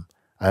understand them.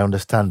 I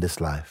understand this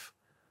life.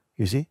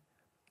 You see?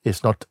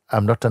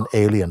 I'm not an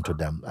alien to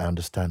them. I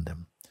understand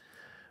them.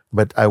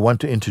 But I want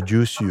to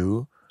introduce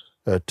you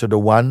to the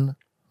one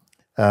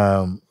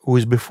who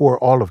is before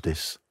all of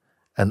this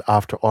and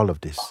after all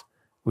of this,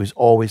 who is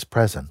always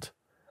present.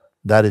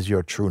 That is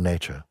your true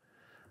nature.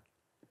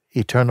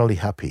 Eternally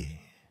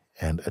happy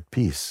and at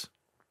peace.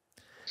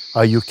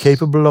 Are you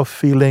capable of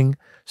feeling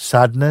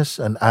sadness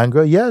and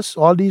anger? Yes,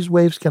 all these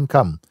waves can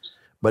come,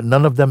 but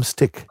none of them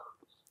stick.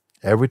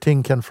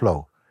 Everything can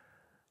flow.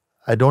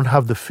 I don't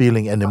have the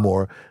feeling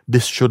anymore,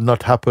 this should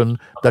not happen,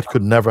 that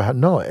could never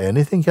happen. No,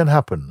 anything can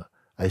happen.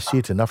 I see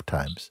it enough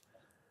times.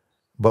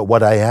 But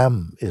what I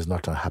am is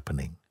not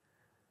happening.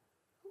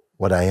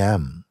 What I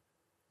am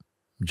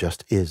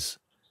just is.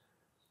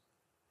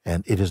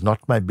 And it is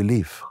not my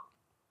belief.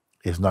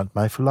 It's not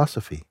my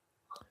philosophy.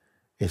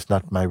 It's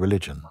not my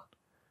religion.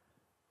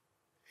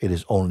 It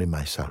is only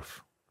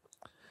myself.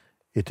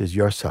 It is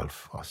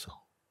yourself also.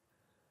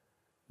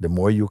 The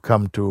more you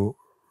come to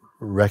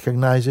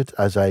recognize it,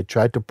 as I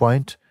try to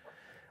point,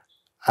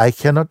 I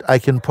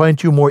can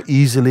point you more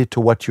easily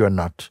to what you are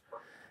not.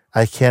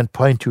 I can't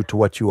point you to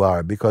what you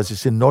are because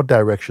it's in no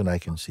direction I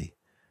can see.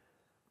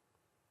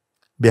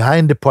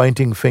 Behind the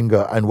pointing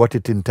finger and what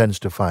it intends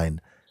to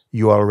find,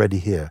 you are already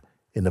here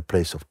in a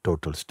place of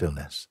total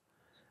stillness.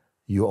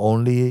 You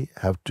only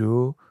have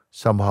to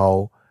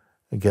somehow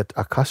get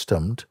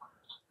accustomed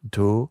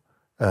to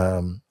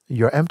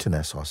your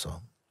emptiness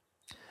also.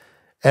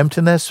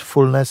 Emptiness,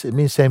 fullness, it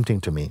means same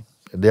thing to me.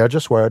 They are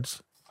just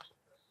words.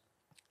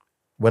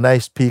 When I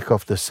speak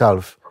of the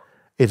self,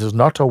 it is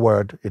not a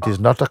word, it is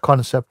not a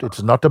concept, it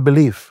is not a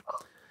belief,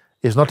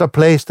 it's not a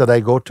place that I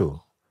go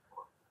to.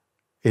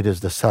 It is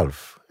the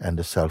self and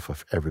the self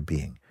of every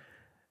being.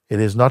 It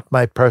is not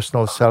my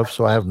personal self,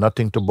 so I have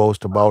nothing to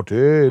boast about.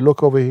 Hey,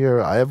 look over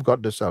here, I have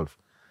got the self.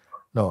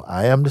 No,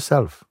 I am the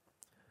self.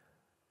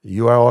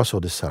 You are also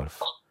the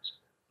self.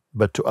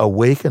 But to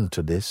awaken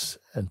to this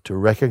and to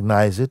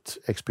recognize it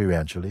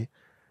experientially,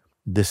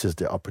 this is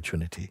the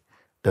opportunity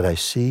that I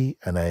see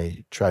and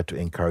I try to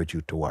encourage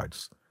you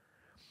towards.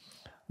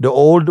 The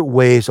old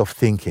ways of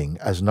thinking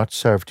has not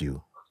served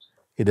you.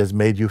 It has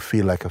made you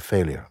feel like a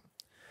failure.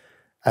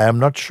 I am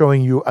not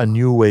showing you a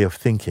new way of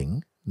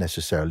thinking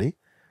necessarily.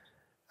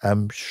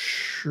 I'm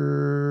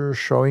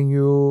showing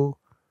you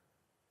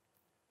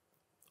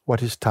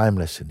what is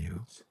timeless in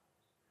you.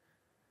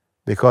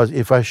 Because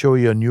if I show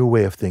you a new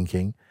way of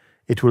thinking,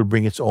 it will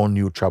bring its own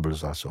new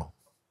troubles also.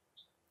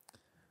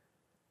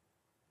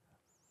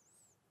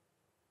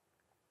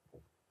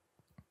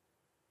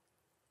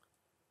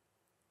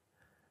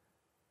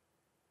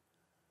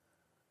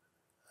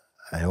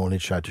 I only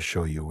try to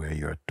show you where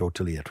you're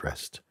totally at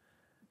rest,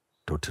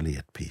 totally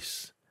at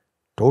peace,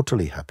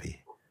 totally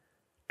happy,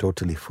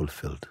 totally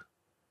fulfilled.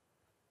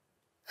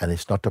 And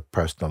it's not a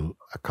personal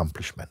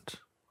accomplishment.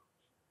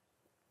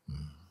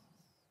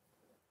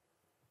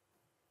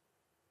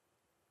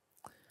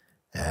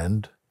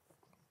 And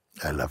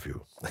I love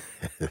you.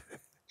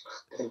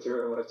 Thank you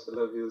very much. I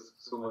love you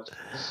so much.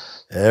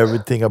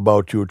 Everything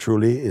about you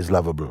truly is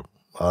lovable.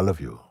 All of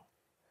you.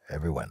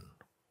 Everyone.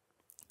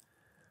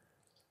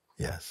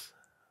 Yes.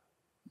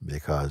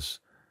 Because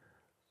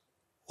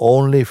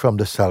only from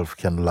the self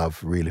can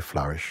love really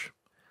flourish.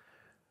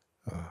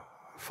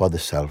 For the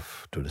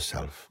self, to the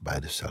self,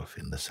 by the self,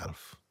 in the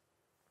self.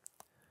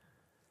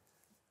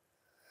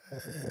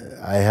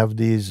 I have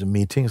these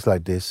meetings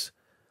like this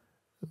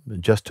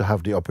just to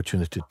have the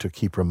opportunity to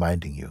keep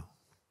reminding you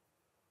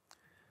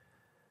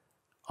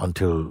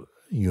until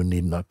you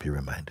need not be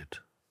reminded.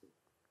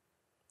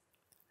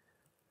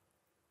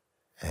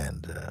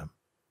 And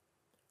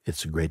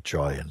it's a great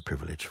joy and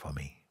privilege for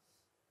me.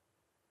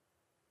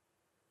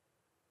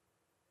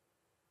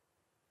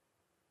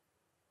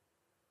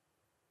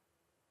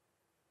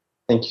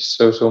 Thank you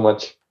so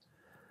much.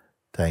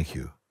 Thank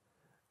you.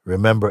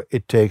 Remember,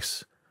 it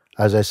takes,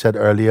 as I said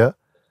earlier,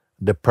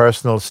 the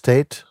personal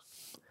state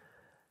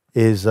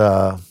is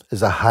a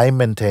high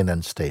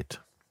maintenance state,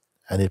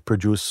 and it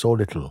produces so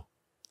little.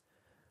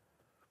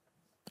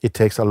 It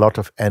takes a lot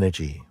of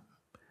energy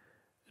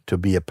to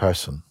be a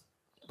person,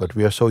 but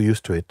we are so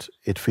used to it,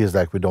 it feels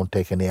like we don't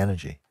take any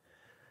energy.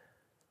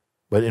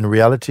 But in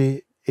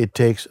reality, it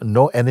takes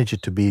no energy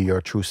to be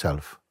your true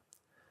self.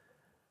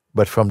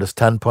 But from the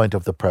standpoint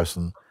of the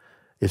person,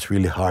 it's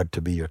really hard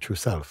to be your true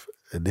self.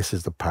 This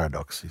is the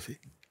paradox, you see.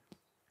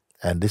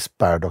 And this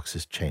paradox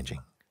is changing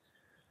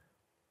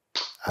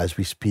as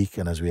we speak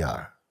and as we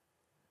are.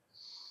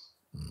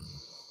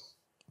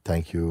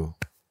 Thank you.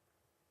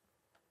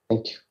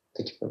 Thank you.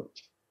 Thank you very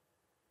much.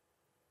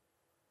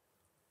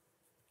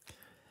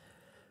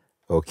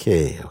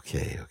 Okay.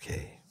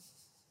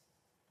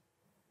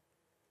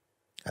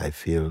 I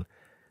feel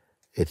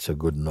it's a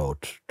good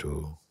note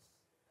to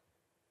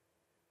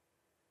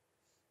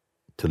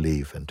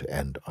leave and to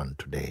end on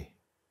today.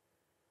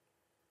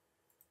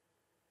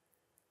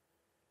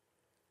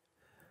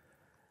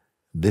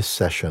 This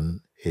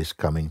session is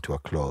coming to a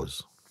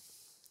close.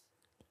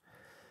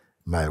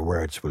 My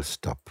words will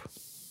stop.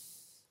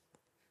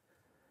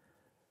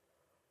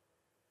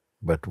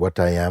 But what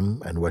I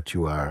am and what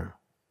you are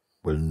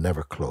will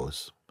never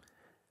close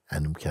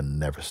and can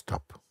never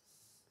stop.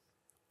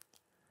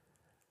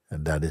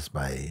 And that is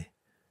my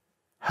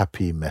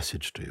happy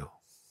message to you.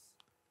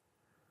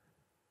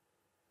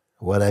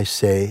 What I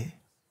say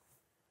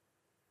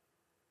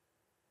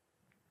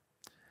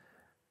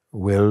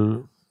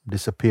will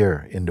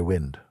disappear in the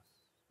wind,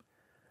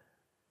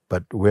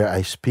 but where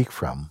I speak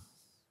from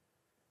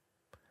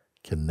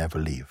can never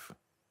leave.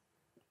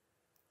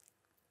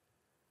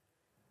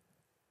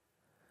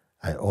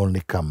 I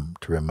only come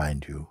to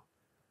remind you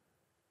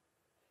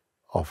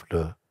of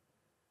the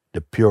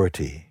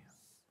purity,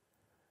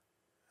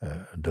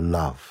 the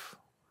love.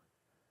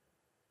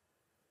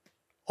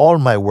 All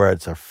my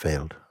words are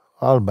failed.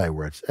 All my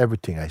words,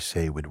 everything I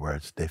say with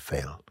words, they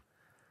fail.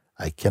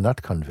 I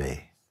cannot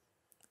convey.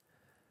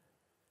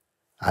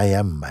 I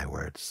am my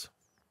words,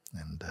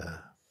 and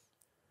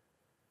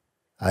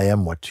I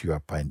am what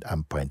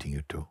I'm pointing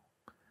you to,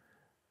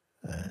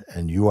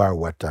 and you are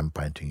what I'm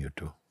pointing you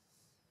to.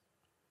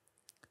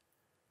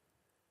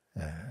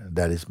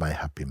 That is my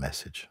happy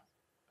message.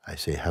 I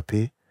say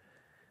happy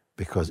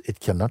because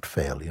it cannot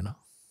fail, you know.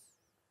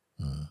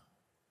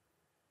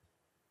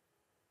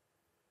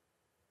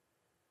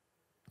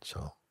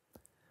 So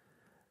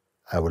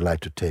I would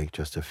like to take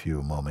just a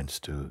few moments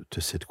to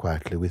sit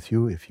quietly with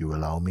you, if you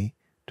allow me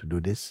to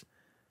do this,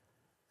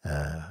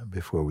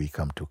 before we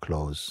come to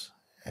close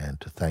and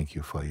to thank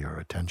you for your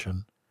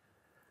attention.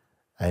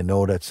 I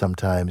know that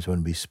sometimes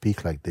when we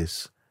speak like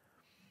this,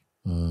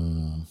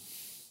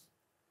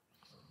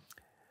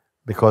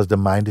 because the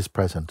mind is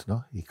present,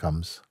 no? He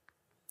comes.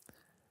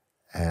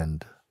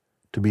 And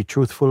to be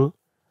truthful,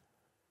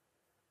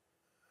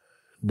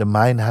 the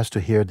mind has to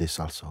hear this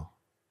also.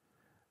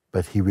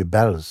 But he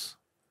rebels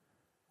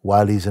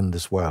while he's in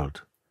this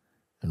world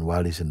and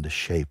while he's in the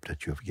shape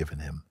that you have given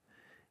him.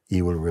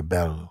 He will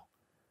rebel.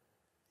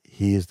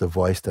 He is the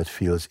voice that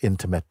feels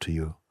intimate to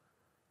you,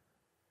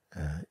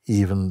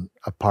 even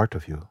a part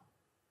of you.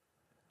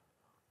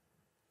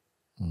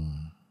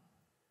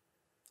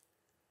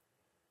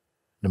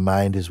 The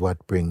mind is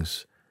what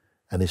brings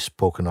and is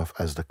spoken of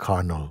as the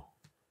carnal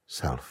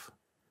self.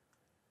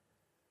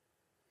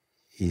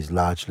 He's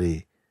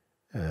largely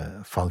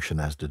function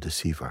as the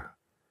deceiver.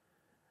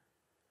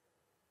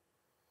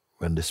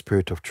 When the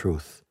Spirit of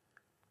truth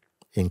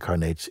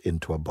incarnates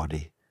into a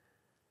body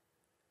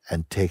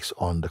and takes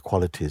on the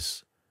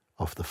qualities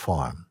of the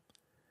form,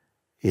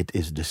 it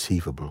is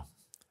deceivable.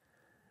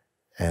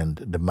 And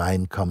the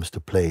mind comes to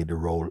play the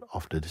role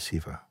of the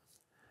deceiver.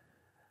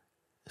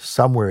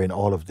 Somewhere in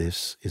all of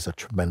this is a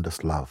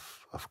tremendous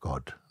love of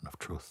God and of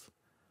truth,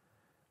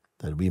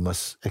 that we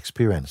must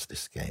experience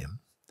this game.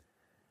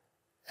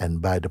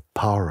 And by the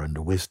power and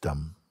the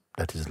wisdom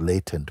that is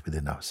latent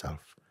within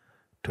ourselves,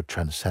 to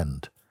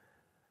transcend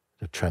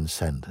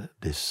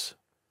this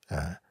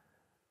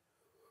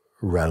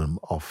realm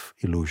of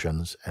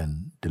illusions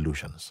and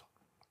delusions.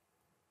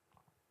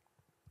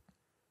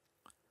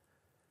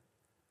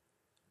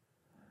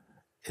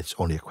 It's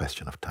only a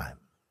question of time.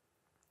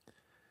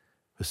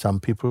 For some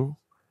people,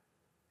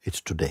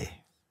 it's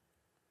today.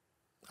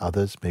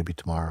 Others, maybe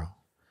tomorrow,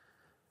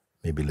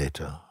 maybe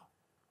later,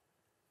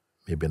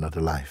 maybe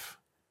another life.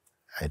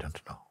 I don't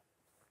know.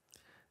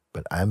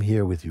 But I'm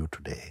here with you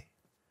today,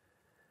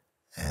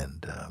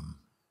 and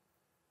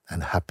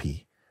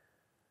happy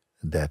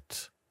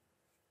that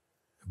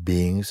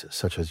beings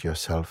such as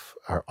yourself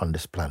are on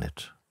this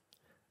planet.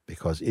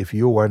 Because if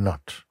you were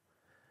not,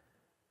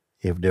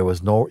 if there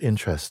was no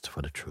interest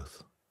for the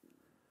truth,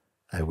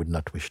 I would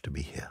not wish to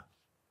be here.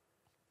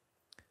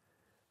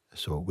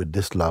 So with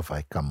this love,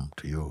 I come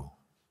to you,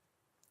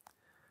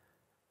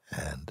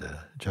 and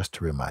just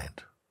to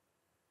remind,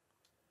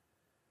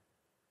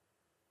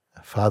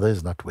 Father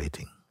is not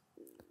waiting.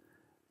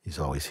 He's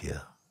always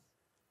here.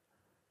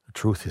 The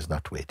truth is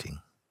not waiting.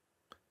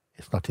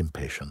 It's not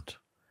impatient.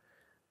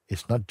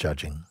 It's not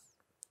judging.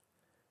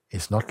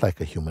 It's not like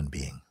a human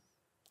being.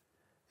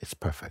 It's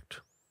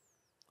perfect.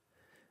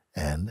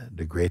 And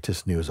the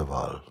greatest news of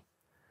all,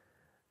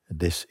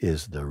 this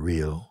is the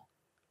real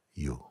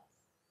you.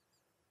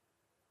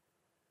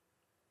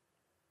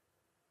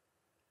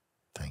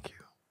 Thank you.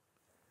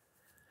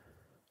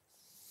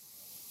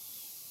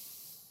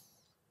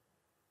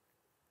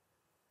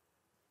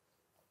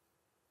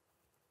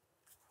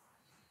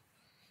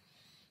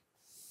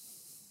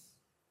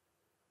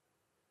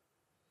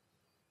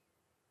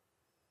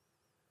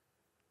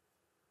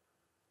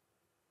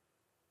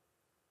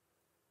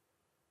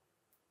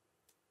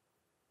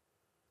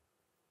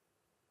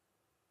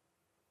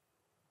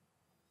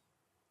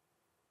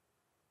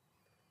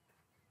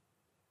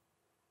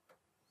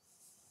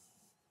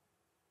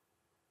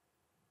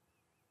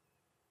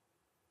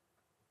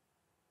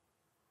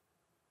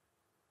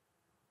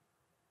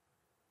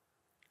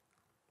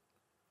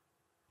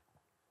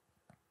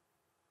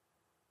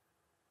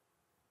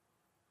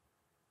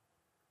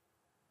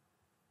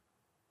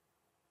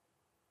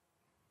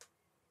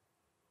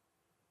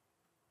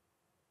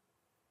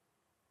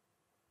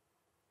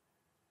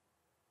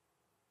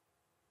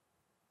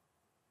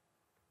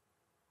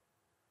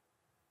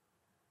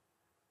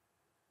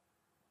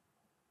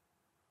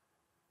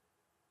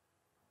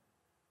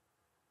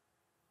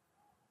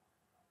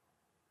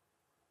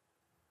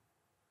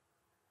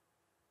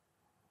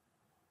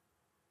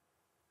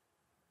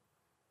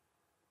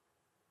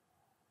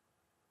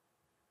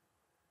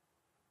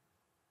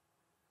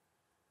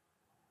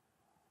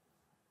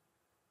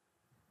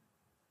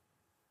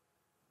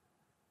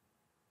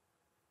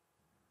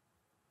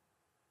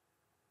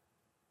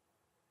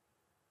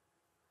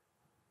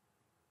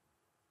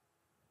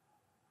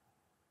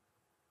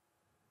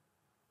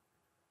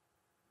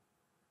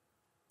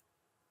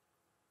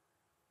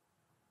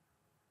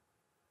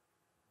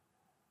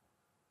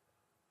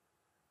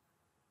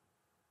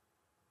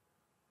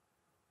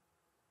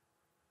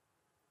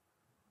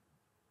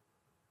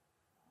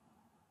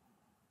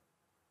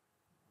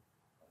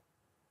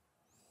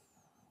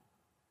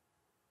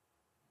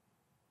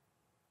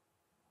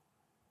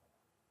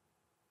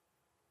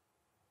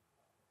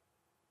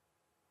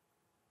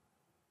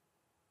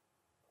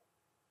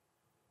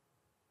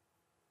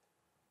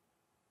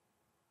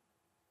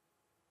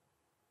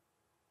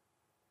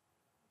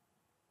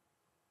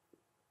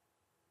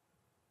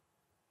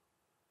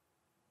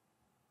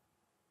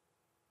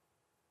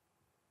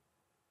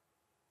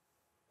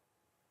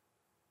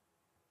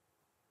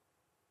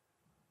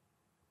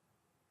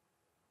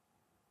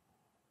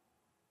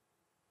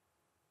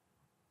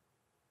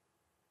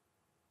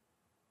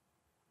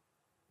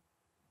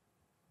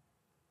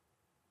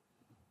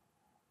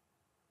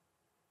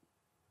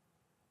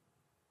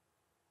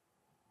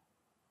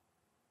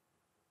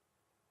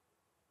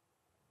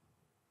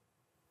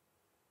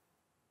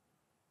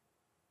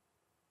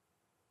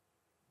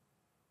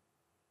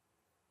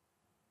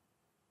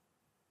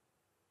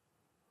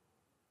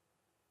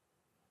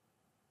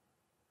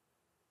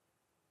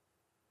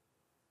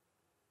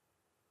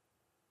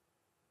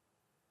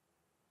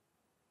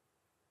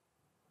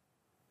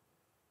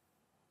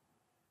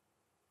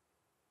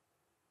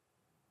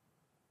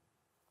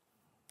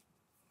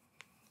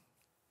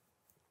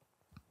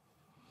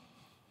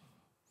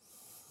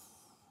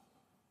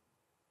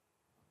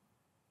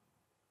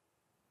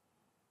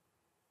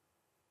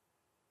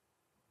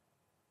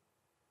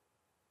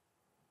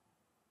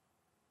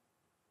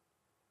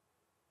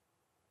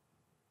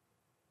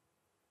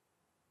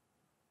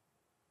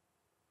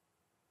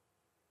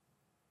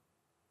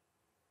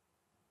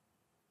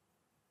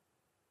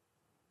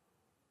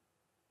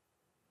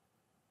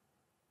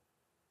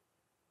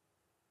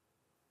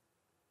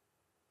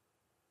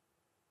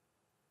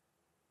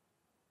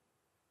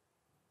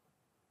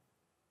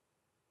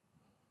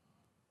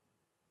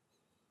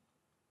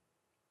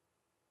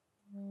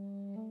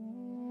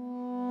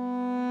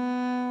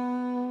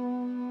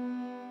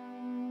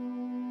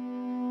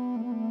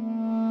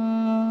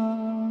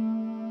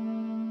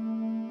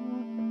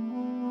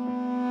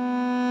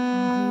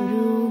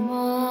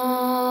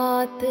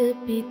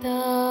 पिता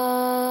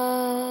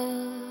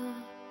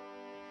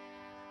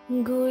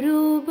गुरु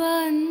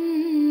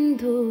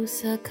बंधु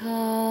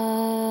सखा,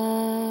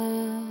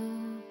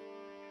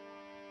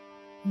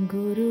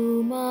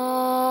 गुरु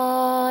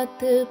मात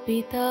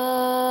पिता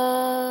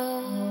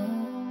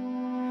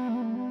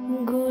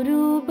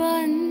गुरु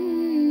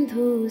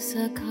बंधु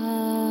सखा,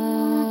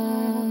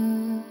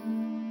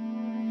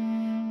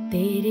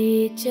 तेरे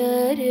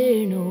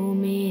चरणों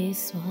में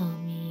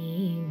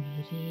स्वामी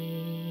मेरे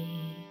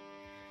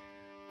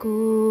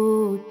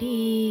कोटि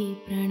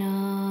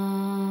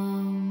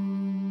प्रणाम।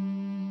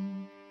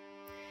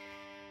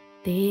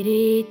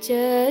 तेरे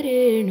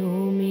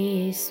चरणों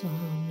में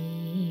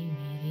स्वामी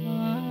मेरे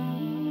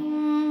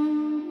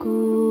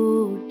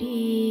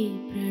कोटि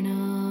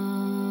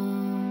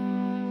प्रणाम।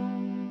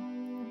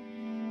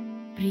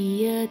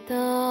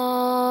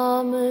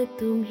 प्रियतम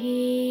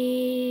तुम्ही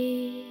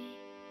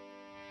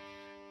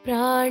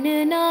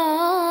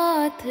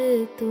प्राणनाथ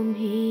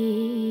तुम्ही,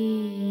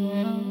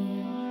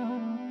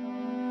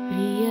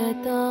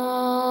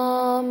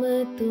 प्रियतम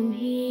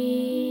तुम्ही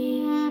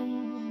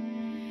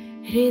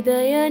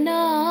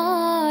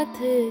हृदयनाथ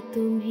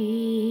तुम्ही।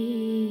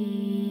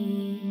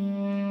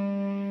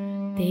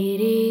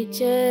 तेरे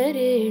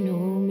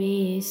चरणों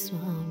में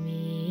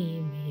स्वामी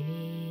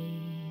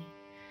मेरे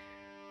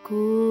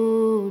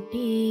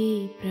कोटि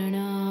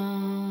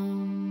प्रणाम।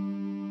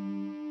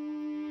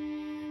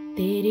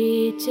 तेरे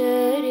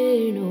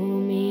चरणों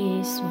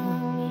में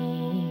स्वामी